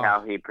 We'll see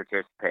how he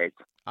participates.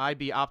 I'd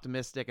be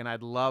optimistic, and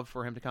I'd love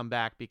for him to come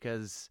back,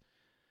 because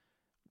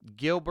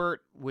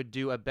Gilbert would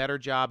do a better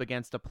job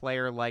against a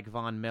player like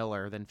Von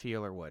Miller than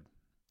Feeler would.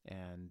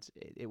 And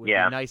it would be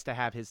nice to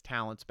have his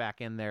talents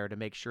back in there to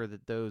make sure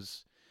that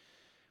those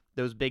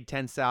Big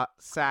Ten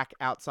sack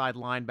outside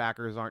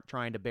linebackers aren't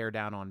trying to bear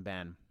down on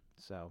Ben.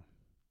 So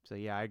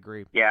yeah, I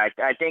agree. Yeah,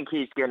 I think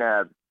he's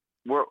gonna.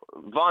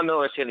 Von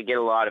Miller's gonna get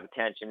a lot of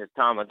attention, as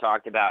Tomlin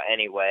talked about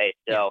anyway.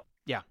 So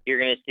you're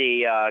gonna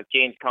see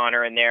James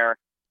Conner in there,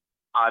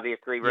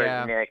 obviously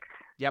Reggie Nix.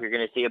 Yep. You're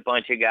gonna see a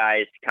bunch of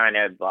guys kind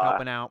of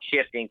helping out,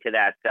 shifting to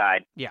that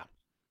side. Yeah.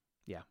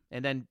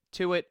 And then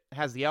Tuitt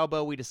has the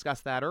elbow. We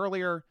discussed that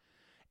earlier.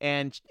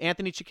 And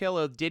Anthony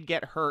Chiquillo did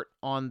get hurt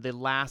on the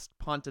last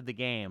punt of the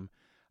game.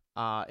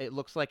 It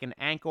looks like an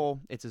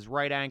ankle. It's his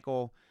right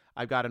ankle.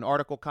 I've got an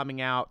article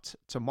coming out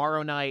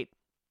tomorrow night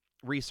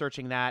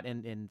researching that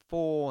in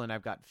full, and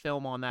I've got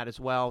film on that as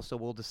well. So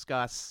we'll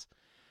discuss,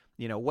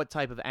 what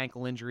type of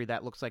ankle injury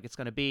that looks like it's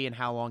going to be and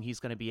how long he's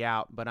going to be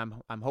out. But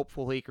I'm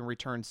hopeful he can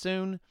return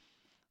soon.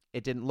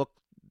 It didn't look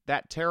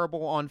that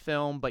terrible on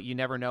film, but you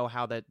never know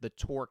how the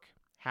torque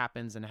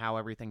happens and how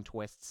everything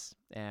twists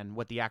and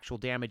what the actual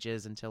damage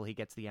is until he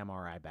gets the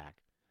MRI back.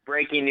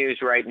 Breaking news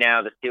right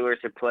now, the Steelers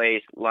have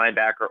placed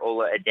linebacker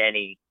Ola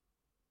Adeni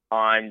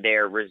on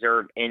their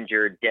reserve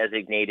injured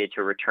designated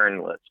to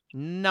return list.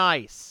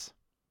 Nice.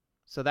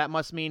 So that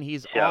must mean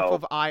he's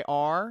off of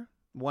IR,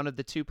 one of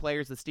the two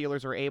players the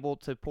Steelers are able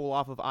to pull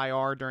off of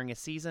IR during a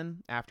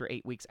season after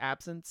 8 weeks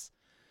absence.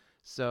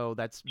 So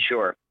that's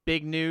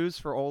big news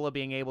for Ola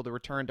being able to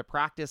return to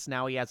practice.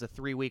 Now he has a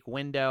 3-week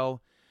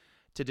window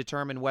to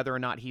determine whether or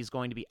not he's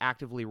going to be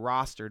actively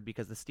rostered,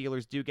 because the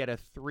Steelers do get a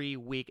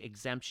 3-week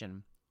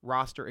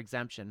roster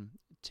exemption,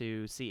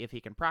 to see if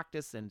he can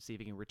practice and see if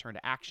he can return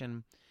to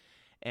action.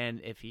 And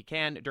if he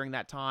can during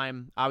that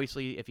time,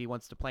 obviously if he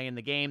wants to play in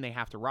the game, they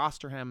have to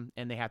roster him,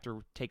 and they have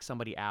to take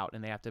somebody out,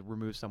 and they have to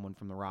remove someone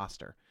from the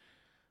roster.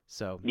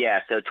 So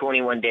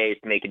 21 days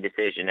to make a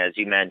decision, as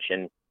you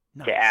mentioned,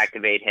 to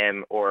activate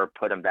him or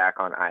put him back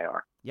on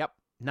IR. Yep.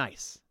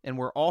 Nice. And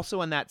we're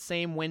also in that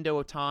same window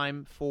of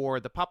time for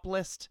the PUP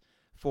list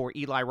for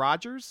Eli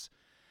Rogers.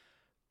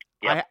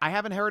 Yep. I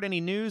haven't heard any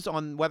news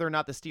on whether or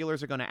not the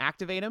Steelers are going to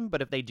activate him,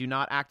 but if they do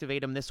not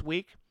activate him this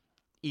week,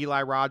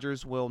 Eli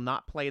Rogers will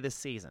not play this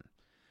season.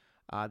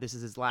 This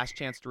is his last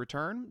chance to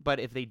return, but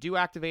if they do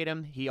activate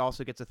him, he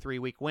also gets a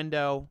 3-week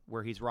window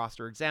where he's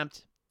roster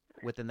exempt.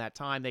 Within that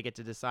time, they get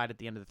to decide at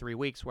the end of the 3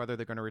 weeks whether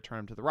they're going to return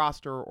him to the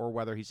roster or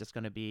whether he's just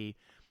going to be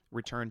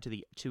returned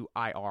to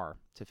IR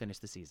to finish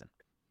the season.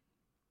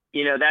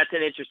 That's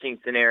an interesting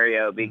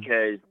scenario,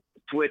 because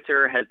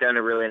Switzer has done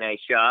a really nice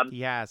job.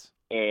 He has.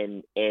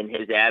 In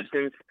his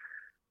absence.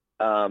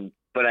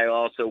 But I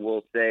also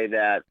will say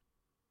that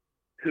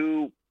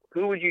who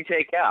would you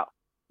take out?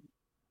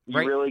 You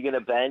Right. really going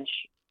to bench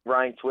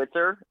Ryan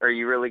Switzer? Or are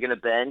you really going to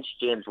bench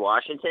James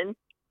Washington?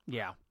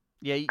 Yeah.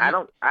 Yeah. I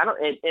don't.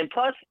 And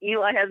plus,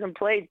 Eli hasn't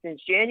played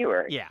since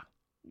January. Yeah.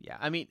 Yeah.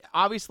 I mean,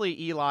 obviously,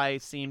 Eli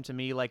seemed to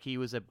me like he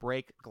was a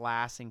break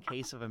glass in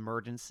case of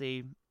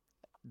emergency.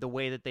 The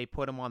way that they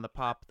put him on the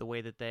pup, the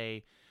way that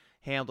they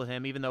handled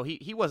him, even though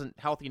he wasn't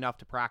healthy enough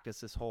to practice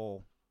this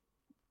whole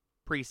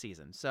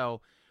preseason.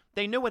 So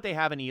they knew what they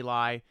have in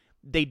Eli.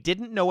 They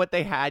didn't know what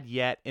they had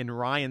yet in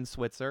Ryan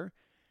Switzer.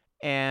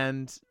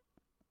 And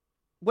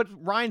what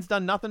Ryan's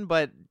done nothing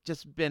but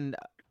just been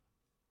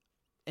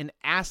an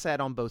asset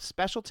on both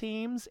special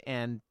teams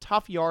and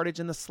tough yardage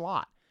in the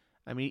slot.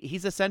 I mean,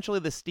 he's essentially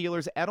the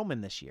Steelers'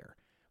 Edelman this year,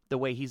 the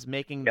way he's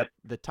making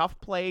the tough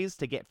plays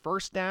to get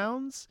first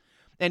downs,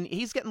 and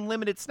he's getting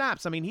limited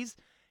snaps. I mean, he's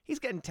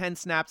getting 10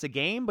 snaps a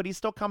game, but he's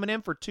still coming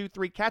in for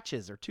 2-3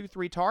 catches or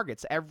 2-3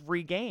 targets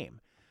every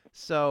game.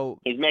 So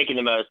he's making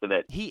the most of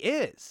it. He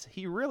is.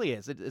 He really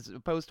is. As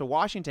opposed to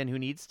Washington, who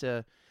needs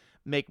to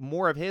make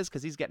more of his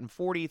because he's getting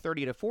 30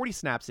 to 40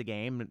 snaps a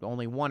game,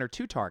 only 1 or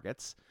 2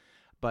 targets.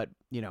 But,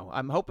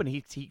 I'm hoping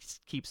he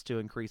keeps to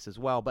increase as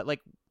well. But,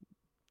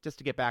 just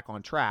to get back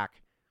on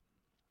track,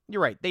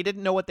 you're right. They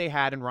didn't know what they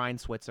had in Ryan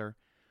Switzer.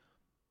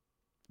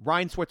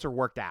 Ryan Switzer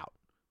worked out.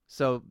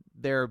 So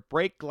their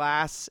break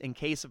glass in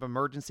case of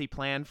emergency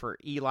plan for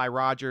Eli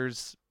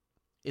Rogers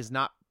is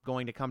not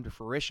going to come to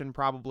fruition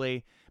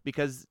probably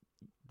because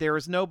there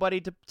is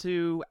nobody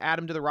to add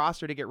him to the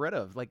roster to get rid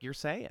of, like you're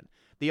saying.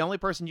 The only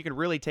person you can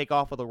really take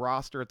off of the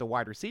roster at the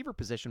wide receiver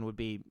position would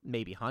be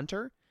maybe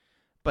Hunter,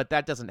 but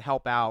that doesn't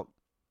help out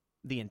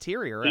the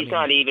interior. He's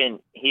not even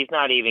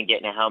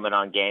getting a helmet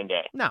on game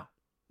day. No.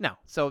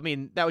 So,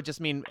 that would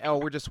just mean,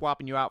 we're just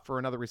swapping you out for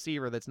another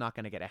receiver that's not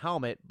going to get a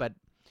helmet, but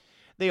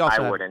they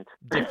also have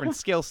different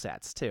skill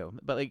sets, too.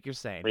 But like you're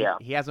saying,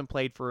 he hasn't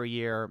played for a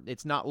year.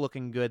 It's not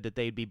looking good that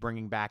they'd be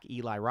bringing back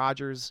Eli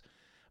Rogers,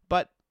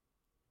 but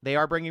they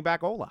are bringing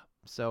back Ola.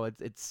 So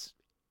it's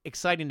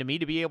exciting to me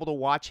to be able to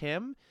watch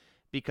him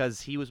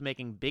because he was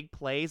making big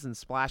plays and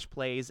splash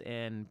plays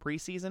in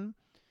preseason.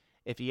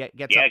 If he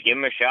gets give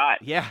him a shot.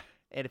 Yeah,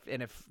 and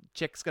if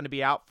Chick's going to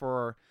be out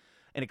for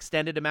an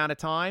extended amount of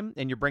time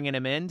and you're bringing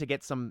him in to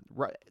get some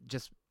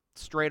just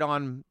straight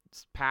on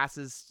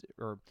passes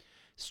or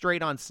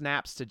straight on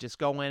snaps to just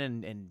go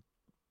in and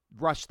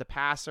rush the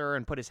passer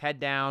and put his head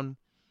down,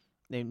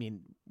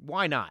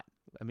 why not?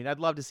 I'd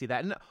love to see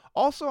that. And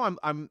also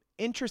I'm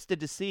interested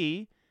to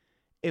see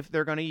if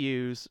they're going to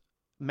use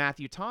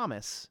Matthew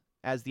Thomas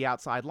as the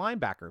outside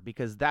linebacker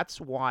because that's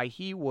why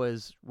he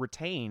was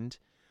retained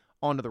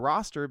onto the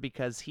roster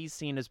because he's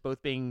seen as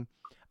both being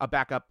a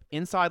backup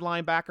inside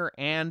linebacker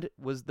and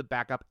was the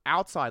backup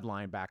outside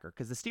linebacker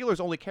because the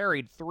Steelers only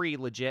carried 3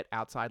 legit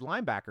outside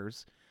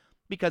linebackers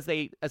because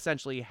they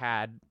essentially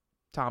had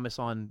Thomas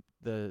on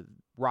the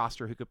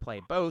roster who could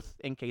play both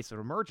in case of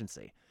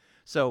emergency.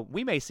 So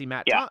we may see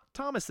Matt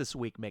Thomas this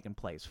week making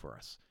plays for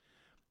us.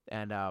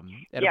 And Thomas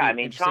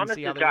has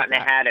gotten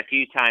ahead a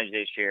few times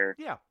this year.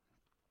 Yeah.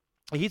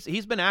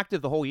 He's been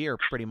active the whole year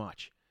pretty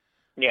much.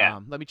 Yeah.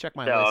 Let me check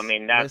my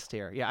list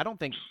here. Yeah, I don't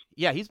think –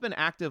 he's been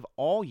active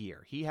all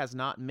year. He has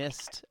not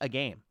missed a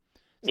game.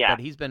 Yeah.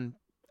 But he's been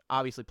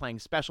obviously playing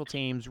special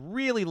teams,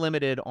 really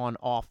limited on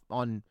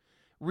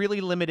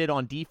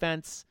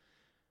defense.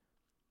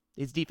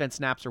 His defense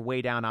snaps are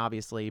way down,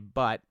 obviously,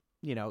 but,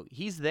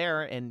 he's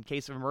there in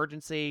case of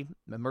emergency.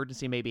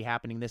 Emergency may be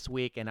happening this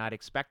week, and I'd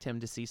expect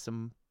him to see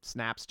some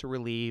snaps to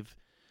relieve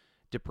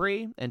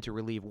Dupree and to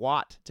relieve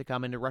Watt to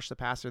come in to rush the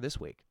passer this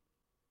week.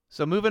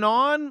 So moving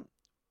on –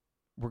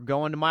 we're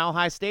going to Mile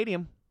High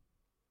Stadium,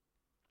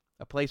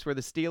 a place where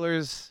the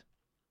Steelers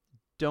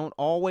don't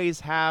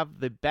always have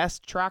the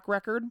best track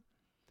record,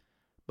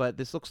 but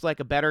this looks like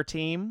a better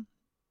team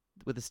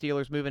with the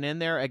Steelers moving in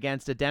there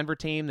against a Denver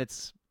team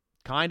that's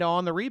kind of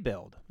on the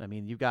rebuild.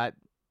 You've got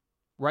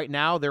right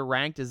now they're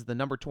ranked as the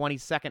number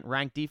 22nd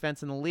ranked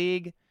defense in the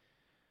league.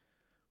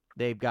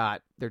 They're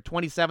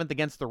 27th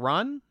against the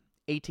run,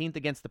 18th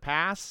against the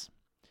pass.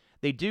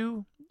 They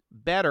do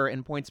better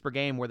in points per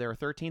game where they're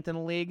 13th in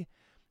the league.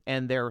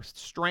 And their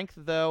strength,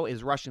 though,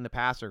 is rushing the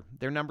passer.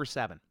 They're number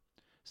 7.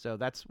 So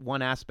that's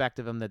one aspect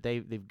of them that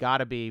they've got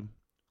to be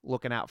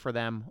looking out for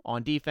them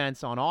on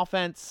defense. On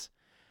offense,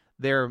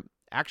 they're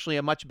actually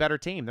a much better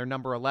team. They're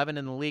number 11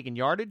 in the league in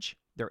yardage.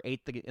 They're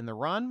 8th in the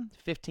run,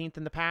 15th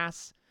in the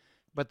pass.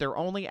 But they're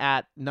only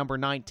at number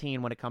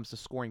 19 when it comes to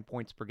scoring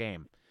points per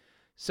game.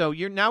 So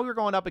you're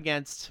going up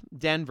against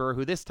Denver,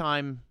 who this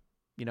time,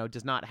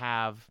 does not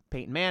have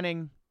Peyton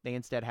Manning. They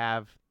instead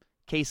have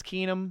Case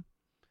Keenum.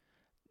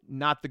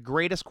 Not the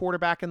greatest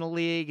quarterback in the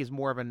league. He's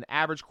more of an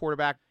average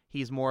quarterback.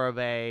 He's more of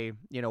a,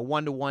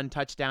 1-to-1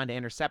 touchdown to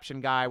interception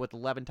guy with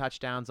 11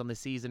 touchdowns on the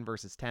season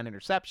versus 10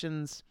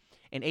 interceptions,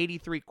 an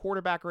 83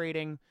 quarterback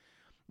rating.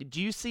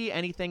 Do you see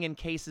anything in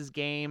Case's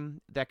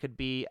game that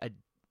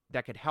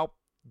could help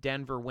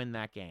Denver win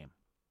that game?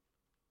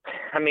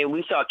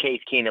 We saw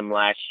Case Keenum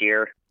last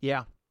year.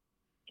 Yeah.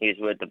 He was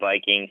with the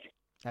Vikings.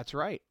 That's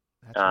right.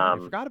 That's right. I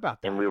forgot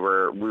about that. And we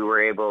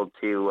were able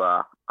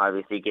to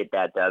obviously get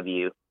that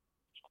W.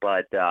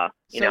 But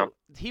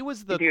he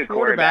was the he's a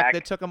quarterback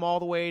that took him all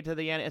the way to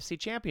the NFC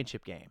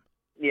Championship game.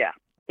 Yeah,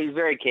 he's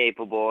very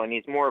capable, and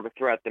he's more of a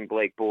threat than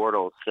Blake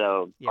Bortles.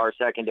 So our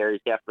secondary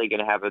is definitely going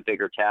to have a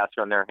bigger task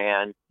on their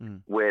hand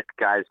with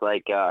guys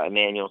like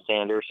Emmanuel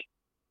Sanders.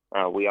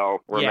 We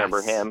all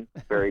remember him,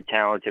 very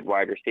talented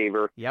wide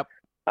receiver. Yep.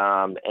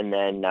 And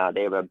then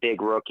they have a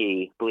big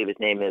rookie. I believe his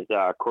name is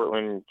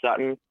Courtland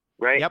Sutton,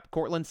 right? Yep,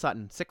 Courtland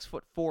Sutton,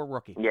 6'4"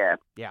 rookie. Yeah.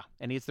 Yeah,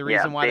 and he's the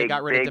reason why they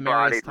got rid of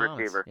Demaryius Thomas.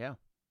 Receiver. Yeah.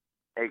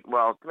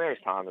 Well,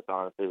 Demaryius Thomas,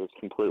 honestly, was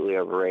completely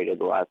overrated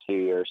the last few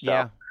years. So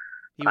yeah,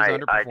 he was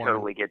underperforming. I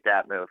totally get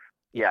that move.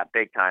 Yeah,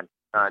 big time.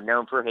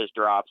 Known for his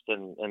drops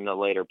in the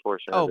later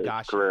portion of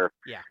his career.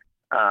 Yeah.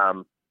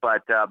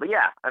 But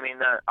yeah, I mean,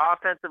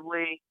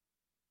 offensively,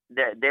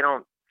 they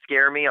don't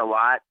scare me a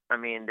lot. I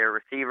mean, their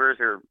receivers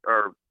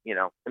are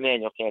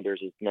Emmanuel Sanders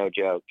is no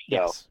joke. So,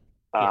 yes.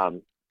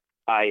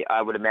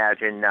 I would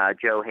imagine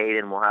Joe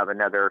Hayden will have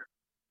another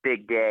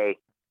big day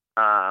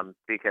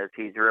because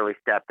he's really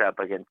stepped up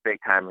against big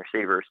time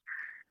receivers.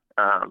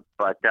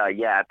 But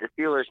if the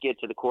Steelers get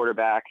to the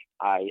quarterback,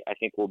 I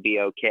think we'll be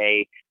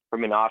okay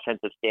from an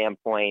offensive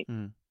standpoint.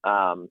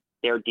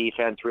 Their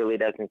defense really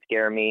doesn't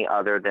scare me,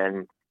 other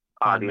than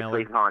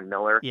obviously Von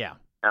Miller. Yeah.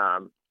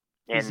 And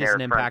he's their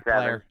an front impact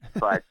player.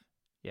 But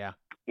yeah,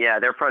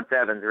 their front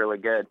seven's really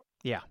good.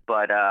 Yeah.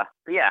 But I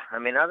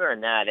mean, other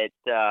than that,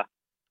 it's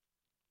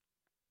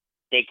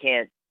they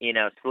can't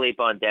sleep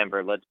on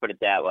Denver. Let's put it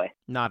that way.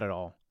 Not at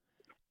all.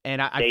 And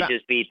they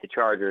just beat the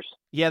Chargers.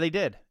 Yeah, they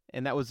did.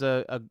 And that was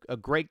a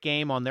great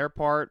game on their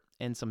part,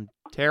 and some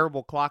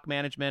terrible clock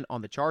management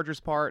on the Chargers'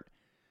 part,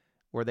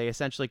 where they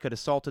essentially could have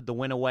salted the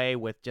win away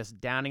with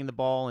just downing the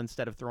ball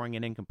instead of throwing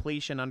an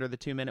incompletion under the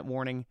 2-minute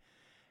warning.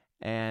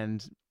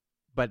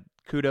 But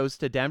kudos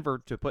to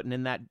Denver to putting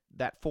in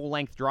that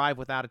full-length drive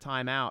without a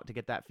timeout to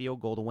get that field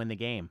goal to win the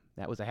game.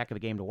 That was a heck of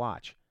a game to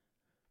watch.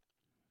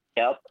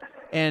 Yep.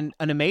 And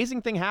an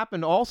amazing thing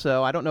happened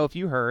also. I don't know if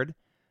you heard,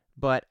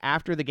 but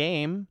after the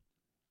game,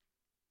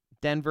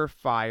 Denver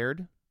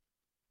fired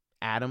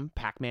Adam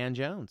Pac-Man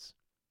Jones.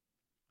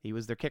 He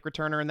was their kick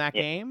returner in that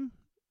game.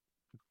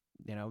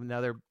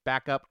 Another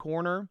backup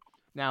corner.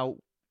 Now,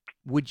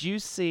 would you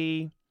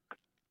see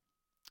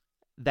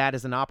that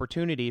as an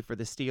opportunity for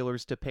the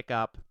Steelers to pick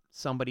up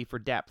somebody for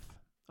depth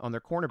on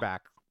their cornerback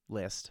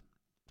list,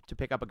 to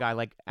pick up a guy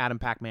like Adam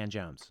Pac-Man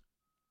Jones?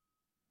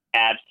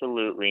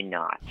 Absolutely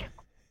not.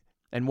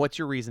 And what's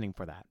your reasoning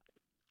for that?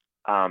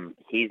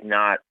 He's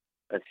not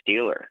a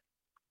Steeler.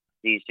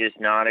 He's just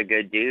not a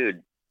good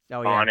dude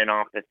on and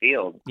off the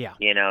field. Yeah.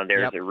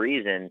 There's a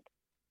reason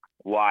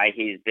why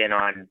he's been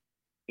on,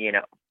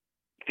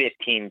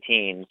 15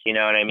 teams. You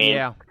know what I mean?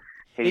 Yeah.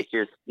 He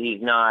has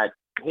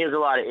a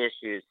lot of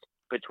issues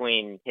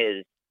between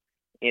his,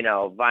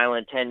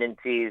 violent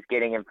tendencies,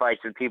 getting in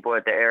fights with people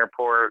at the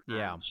airport,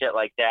 shit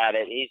like that.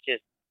 He's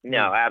just,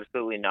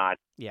 absolutely not.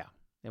 Yeah.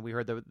 And we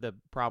heard the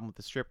problem with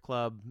the strip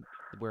club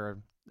where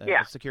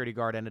a security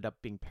guard ended up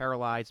being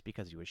paralyzed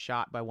because he was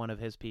shot by one of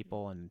his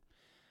people. And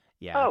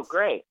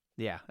great.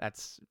 Yeah,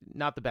 that's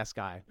not the best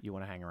guy you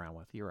want to hang around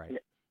with. You're right.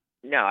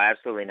 No,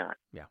 absolutely not.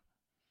 Yeah.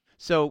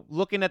 So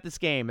looking at this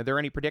game, are there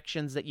any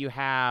predictions that you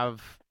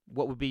have?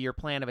 What would be your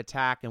plan of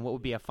attack, and what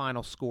would be a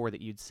final score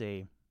that you'd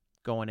see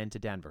going into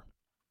Denver?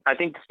 I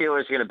think the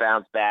Steelers are going to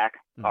bounce back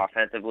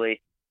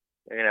offensively.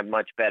 They're going to have a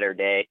much better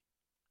day.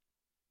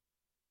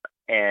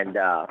 And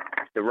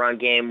the run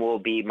game will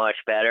be much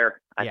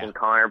better. I think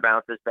Connor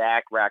bounces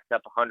back, racks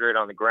up 100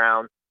 on the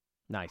ground.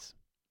 Nice.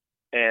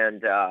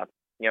 And,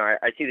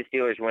 I see the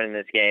Steelers winning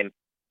this game.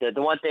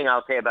 The one thing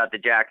I'll say about the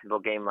Jacksonville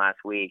game last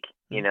week,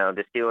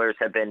 the Steelers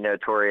have been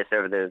notorious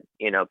over the,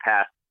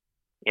 past,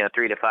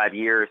 3 to 5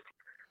 years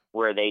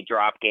where they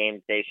drop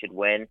games they should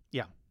win.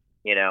 Yeah.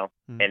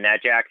 And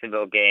that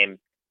Jacksonville game,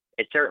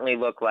 it certainly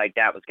looked like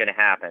that was going to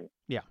happen.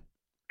 Yeah.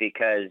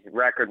 Because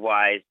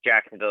record-wise,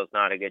 Jacksonville's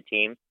not a good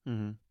team.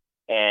 Mm-hmm.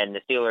 And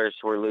the Steelers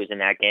were losing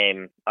that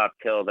game up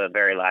till the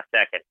very last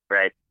second,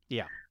 right?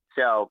 Yeah.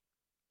 So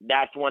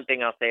that's one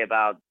thing I'll say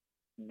about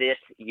this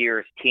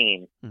year's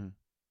team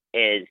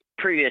is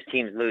previous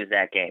teams lose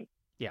that game.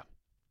 Yeah.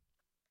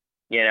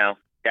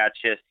 That's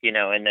just, in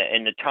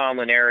the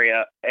Tomlin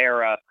era,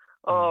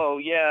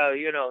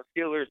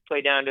 Steelers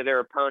play down to their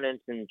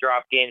opponents and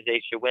drop games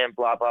they should win,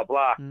 blah, blah,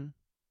 blah.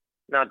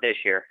 Not this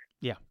year.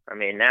 Yeah. I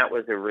mean, that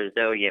was a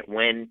resilient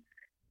win.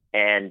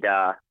 And,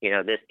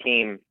 this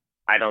team,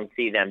 I don't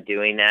see them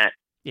doing that.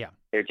 Yeah.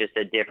 They're just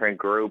a different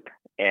group.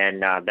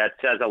 And that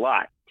says a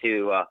lot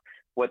to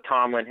what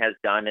Tomlin has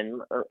done.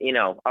 And,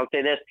 I'll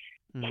say this.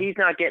 He's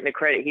not getting the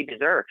credit he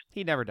deserves.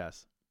 He never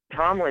does.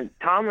 Tomlin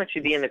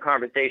should be in the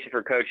conversation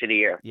for Coach of the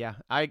Year. Yeah,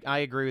 I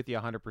agree with you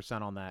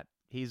 100% on that.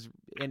 He's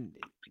in,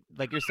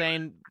 like you're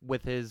saying,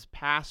 with his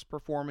past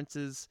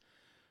performances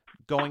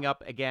going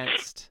up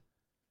against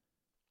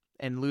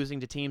and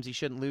losing to teams he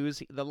shouldn't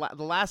lose. The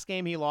last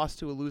game he lost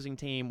to a losing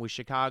team was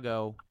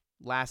Chicago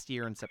last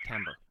year in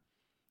September.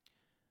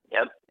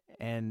 Yep.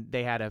 And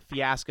they had a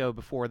fiasco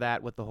before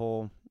that with the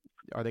whole,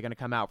 are they going to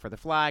come out for the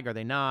flag? Are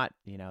they not?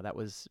 That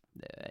was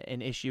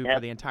an issue for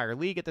the entire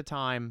league at the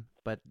time.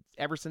 But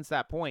ever since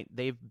that point,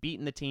 they've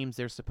beaten the teams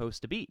they're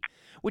supposed to beat,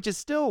 which is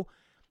still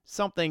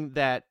something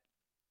that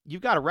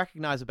you've got to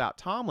recognize about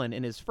Tomlin.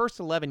 In his first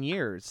 11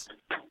 years,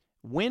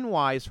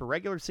 win-wise for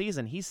regular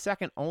season, he's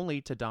second only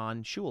to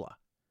Don Shula.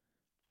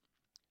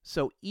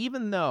 So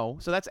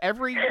that's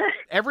every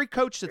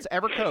coach that's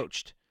ever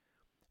coached.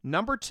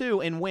 Number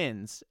 2 in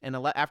wins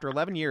after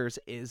 11 years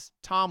is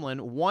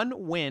Tomlin, 1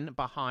 win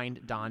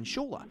behind Don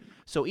Shula.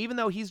 So even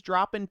though he's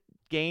dropping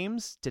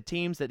games to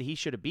teams that he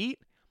should have beat,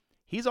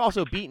 he's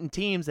also beaten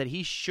teams that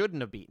he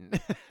shouldn't have beaten.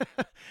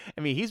 I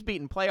mean, he's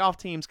beaten playoff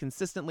teams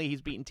consistently.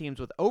 He's beaten teams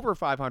with over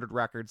 500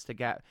 records to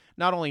get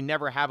not only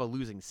never have a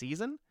losing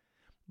season,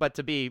 but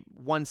to be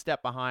one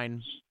step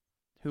behind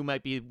who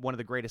might be one of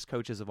the greatest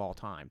coaches of all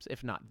times,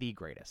 if not the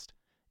greatest,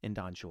 in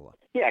Don Shula.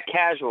 Yeah,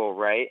 casual,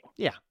 right?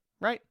 Yeah,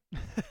 right.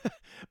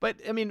 But,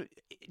 I mean,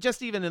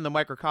 just even in the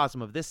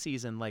microcosm of this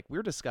season, like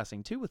we're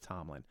discussing too with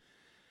Tomlin,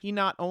 he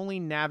not only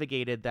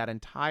navigated that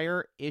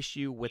entire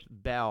issue with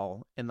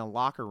Bell in the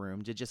locker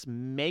room to just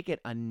make it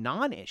a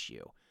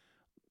non-issue.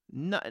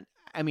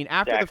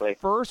 After the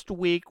first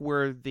week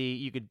where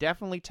you could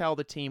definitely tell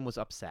the team was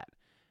upset.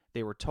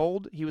 They were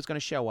told he was going to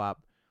show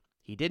up.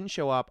 He didn't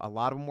show up. A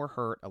lot of them were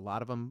hurt. A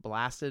lot of them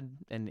blasted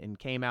and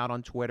came out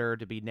on Twitter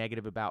to be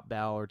negative about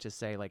Bell or to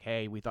say, like,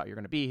 hey, we thought you were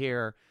going to be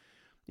here.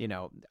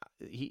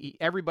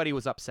 Everybody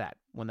was upset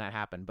when that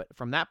happened. But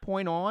from that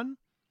point on,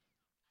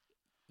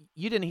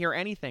 you didn't hear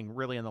anything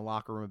really in the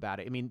locker room about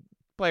it. I mean,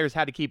 players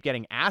had to keep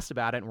getting asked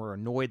about it and were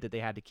annoyed that they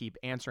had to keep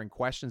answering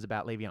questions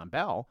about Le'Veon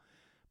Bell.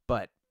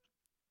 But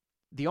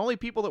the only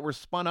people that were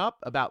spun up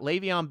about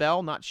Le'Veon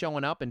Bell not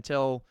showing up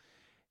until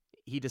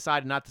he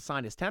decided not to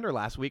sign his tender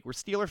last week were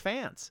Steeler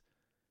fans.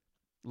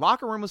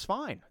 Locker room was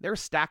fine. They were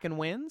stacking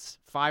wins,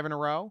 5 in a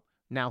row,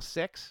 now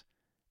 6.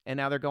 And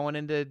now they're going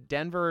into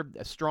Denver,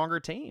 a stronger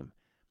team.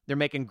 They're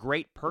making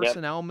great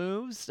personnel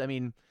moves. I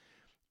mean,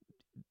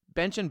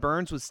 benching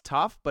Burns was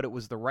tough, but it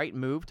was the right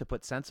move to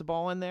put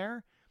Sensabaugh in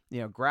there.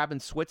 Grabbing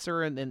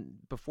Switzer and then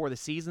before the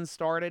season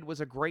started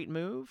was a great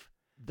move.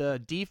 The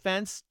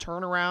defense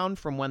turnaround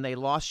from when they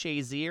lost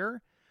Shazier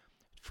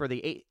for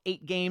the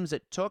 8 games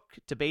it took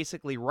to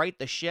basically right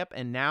the ship,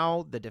 and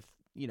now the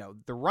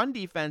run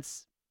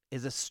defense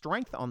is a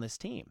strength on this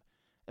team.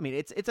 I mean,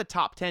 it's a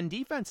top 10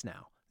 defense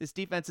now. This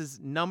defense is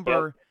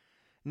number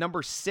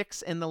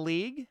 6 in the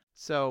league.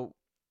 So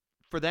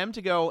for them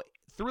to go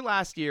through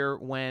last year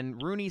when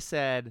Rooney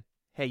said,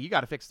 hey, you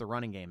got to fix the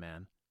running game,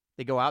 man.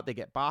 They go out, they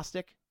get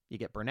Bostic, you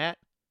get Burnett,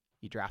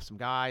 you draft some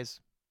guys,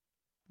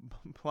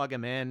 plug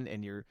them in,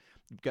 and you've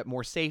got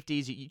more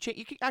safeties.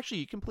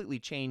 You completely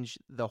change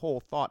the whole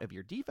thought of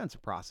your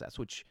defensive process,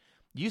 which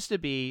used to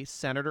be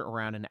centered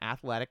around an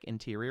athletic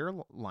interior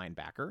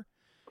linebacker.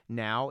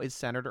 Now is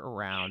centered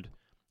around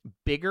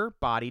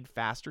bigger-bodied,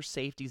 faster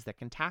safeties that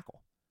can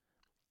tackle.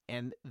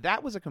 And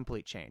that was a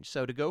complete change.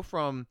 So to go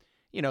from,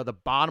 the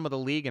bottom of the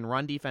league in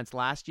run defense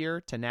last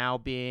year to now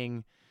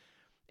being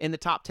in the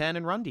top 10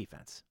 in run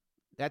defense,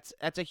 that's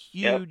a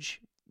huge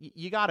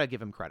you got to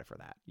give him credit for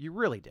that. You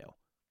really do.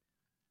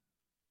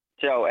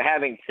 So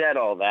having said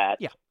all that,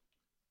 yeah,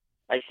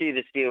 I see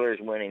the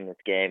Steelers winning this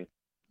game.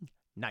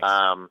 Nice.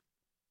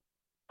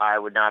 I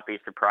would not be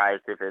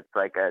surprised if it's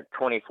like a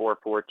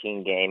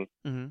 24-14 game.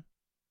 Mm-hmm.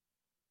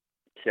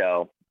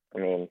 So, I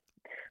mean,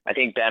 I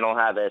think Ben will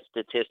have a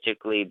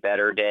statistically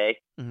better day.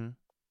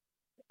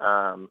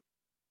 Mm-hmm.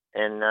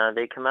 And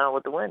they come out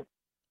with the win.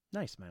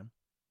 Nice, man.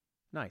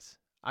 Nice.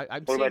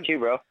 What about you,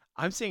 bro?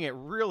 I'm seeing it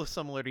real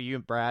similar to you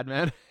and Brad,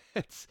 man.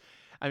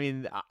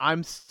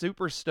 I'm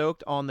super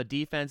stoked on the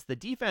defense. The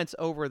defense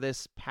over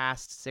this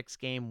past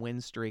 6-game win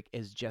streak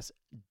is just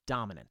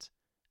dominant.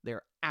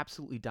 They're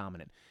absolutely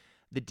dominant.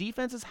 The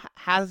defense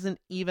hasn't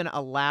even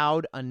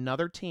allowed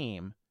another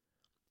team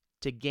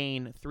to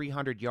gain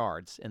 300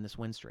 yards in this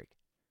win streak.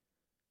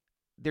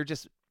 They're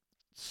just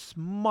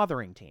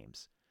smothering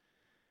teams.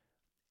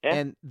 Yeah.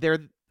 And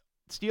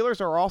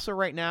Steelers are also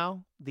right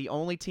now the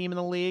only team in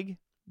the league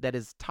that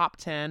is top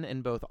 10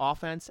 in both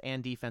offense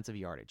and defensive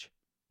yardage.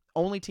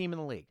 Only team in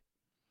the league.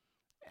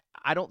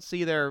 I don't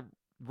see their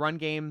run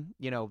game,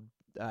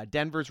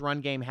 Denver's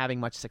run game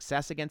having much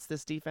success against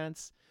this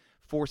defense,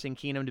 forcing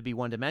Keenum to be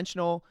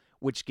one-dimensional,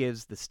 which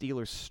gives the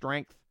Steelers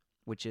strength,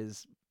 which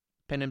is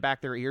pinning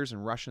back their ears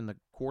and rushing the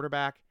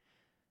quarterback.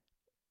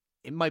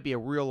 It might be a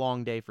real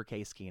long day for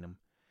Case Keenum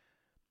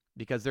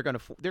because they're going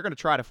to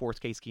try to force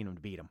Case Keenum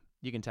to beat him.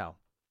 You can tell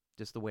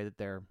just the way that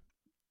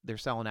they're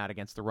selling out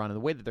against the run and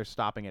the way that they're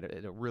stopping it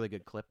at a really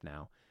good clip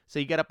now. So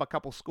you get up a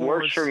couple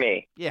scores. Works for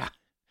me. Yeah.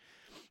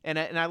 And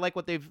I like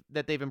what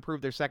they've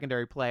improved their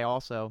secondary play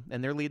also,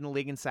 and they're leading the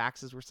league in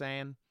sacks, as we're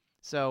saying.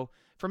 So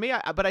for me,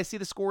 but I see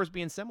the scores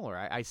being similar.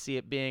 I see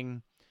it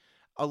being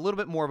a little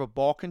bit more of a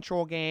ball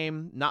control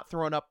game, not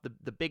throwing up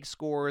the big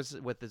scores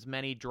with as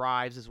many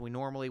drives as we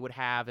normally would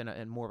have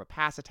in more of a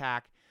pass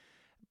attack.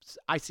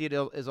 I see it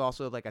as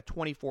also like a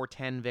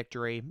 24-10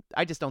 victory.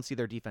 I just don't see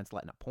their defense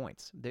letting up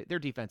points. Their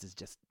defense is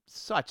just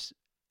such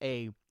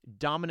a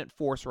dominant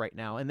force right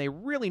now, and they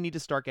really need to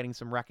start getting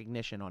some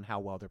recognition on how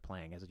well they're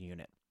playing as a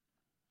unit.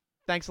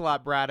 Thanks a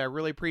lot, Brad. I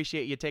really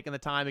appreciate you taking the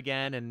time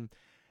again and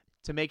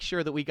to make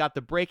sure that we got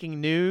the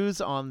breaking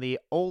news on the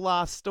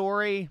Ola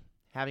story.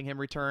 Having him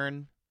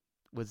return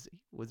was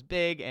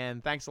big,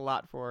 and thanks a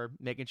lot for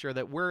making sure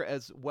that we're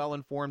as well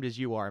informed as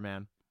you are,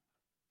 man.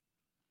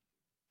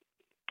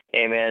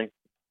 Hey, man,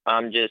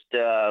 I'm just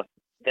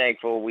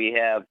thankful we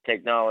have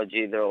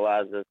technology that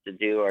allows us to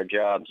do our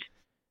jobs.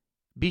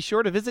 Be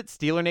sure to visit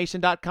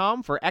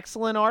SteelerNation.com for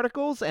excellent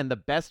articles and the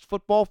best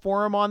football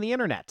forum on the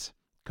internet.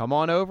 Come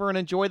on over and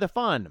enjoy the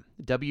fun.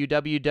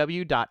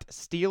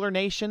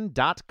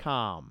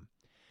 www.SteelerNation.com.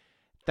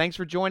 Thanks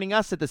for joining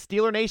us at the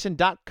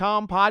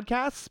SteelerNation.com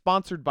podcast,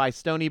 sponsored by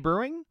Stony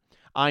Brewing.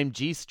 I'm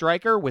G.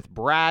 Stryker with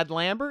Brad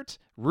Lambert,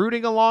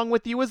 rooting along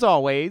with you as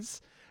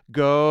always.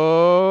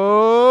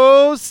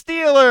 Go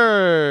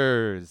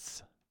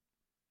Steelers!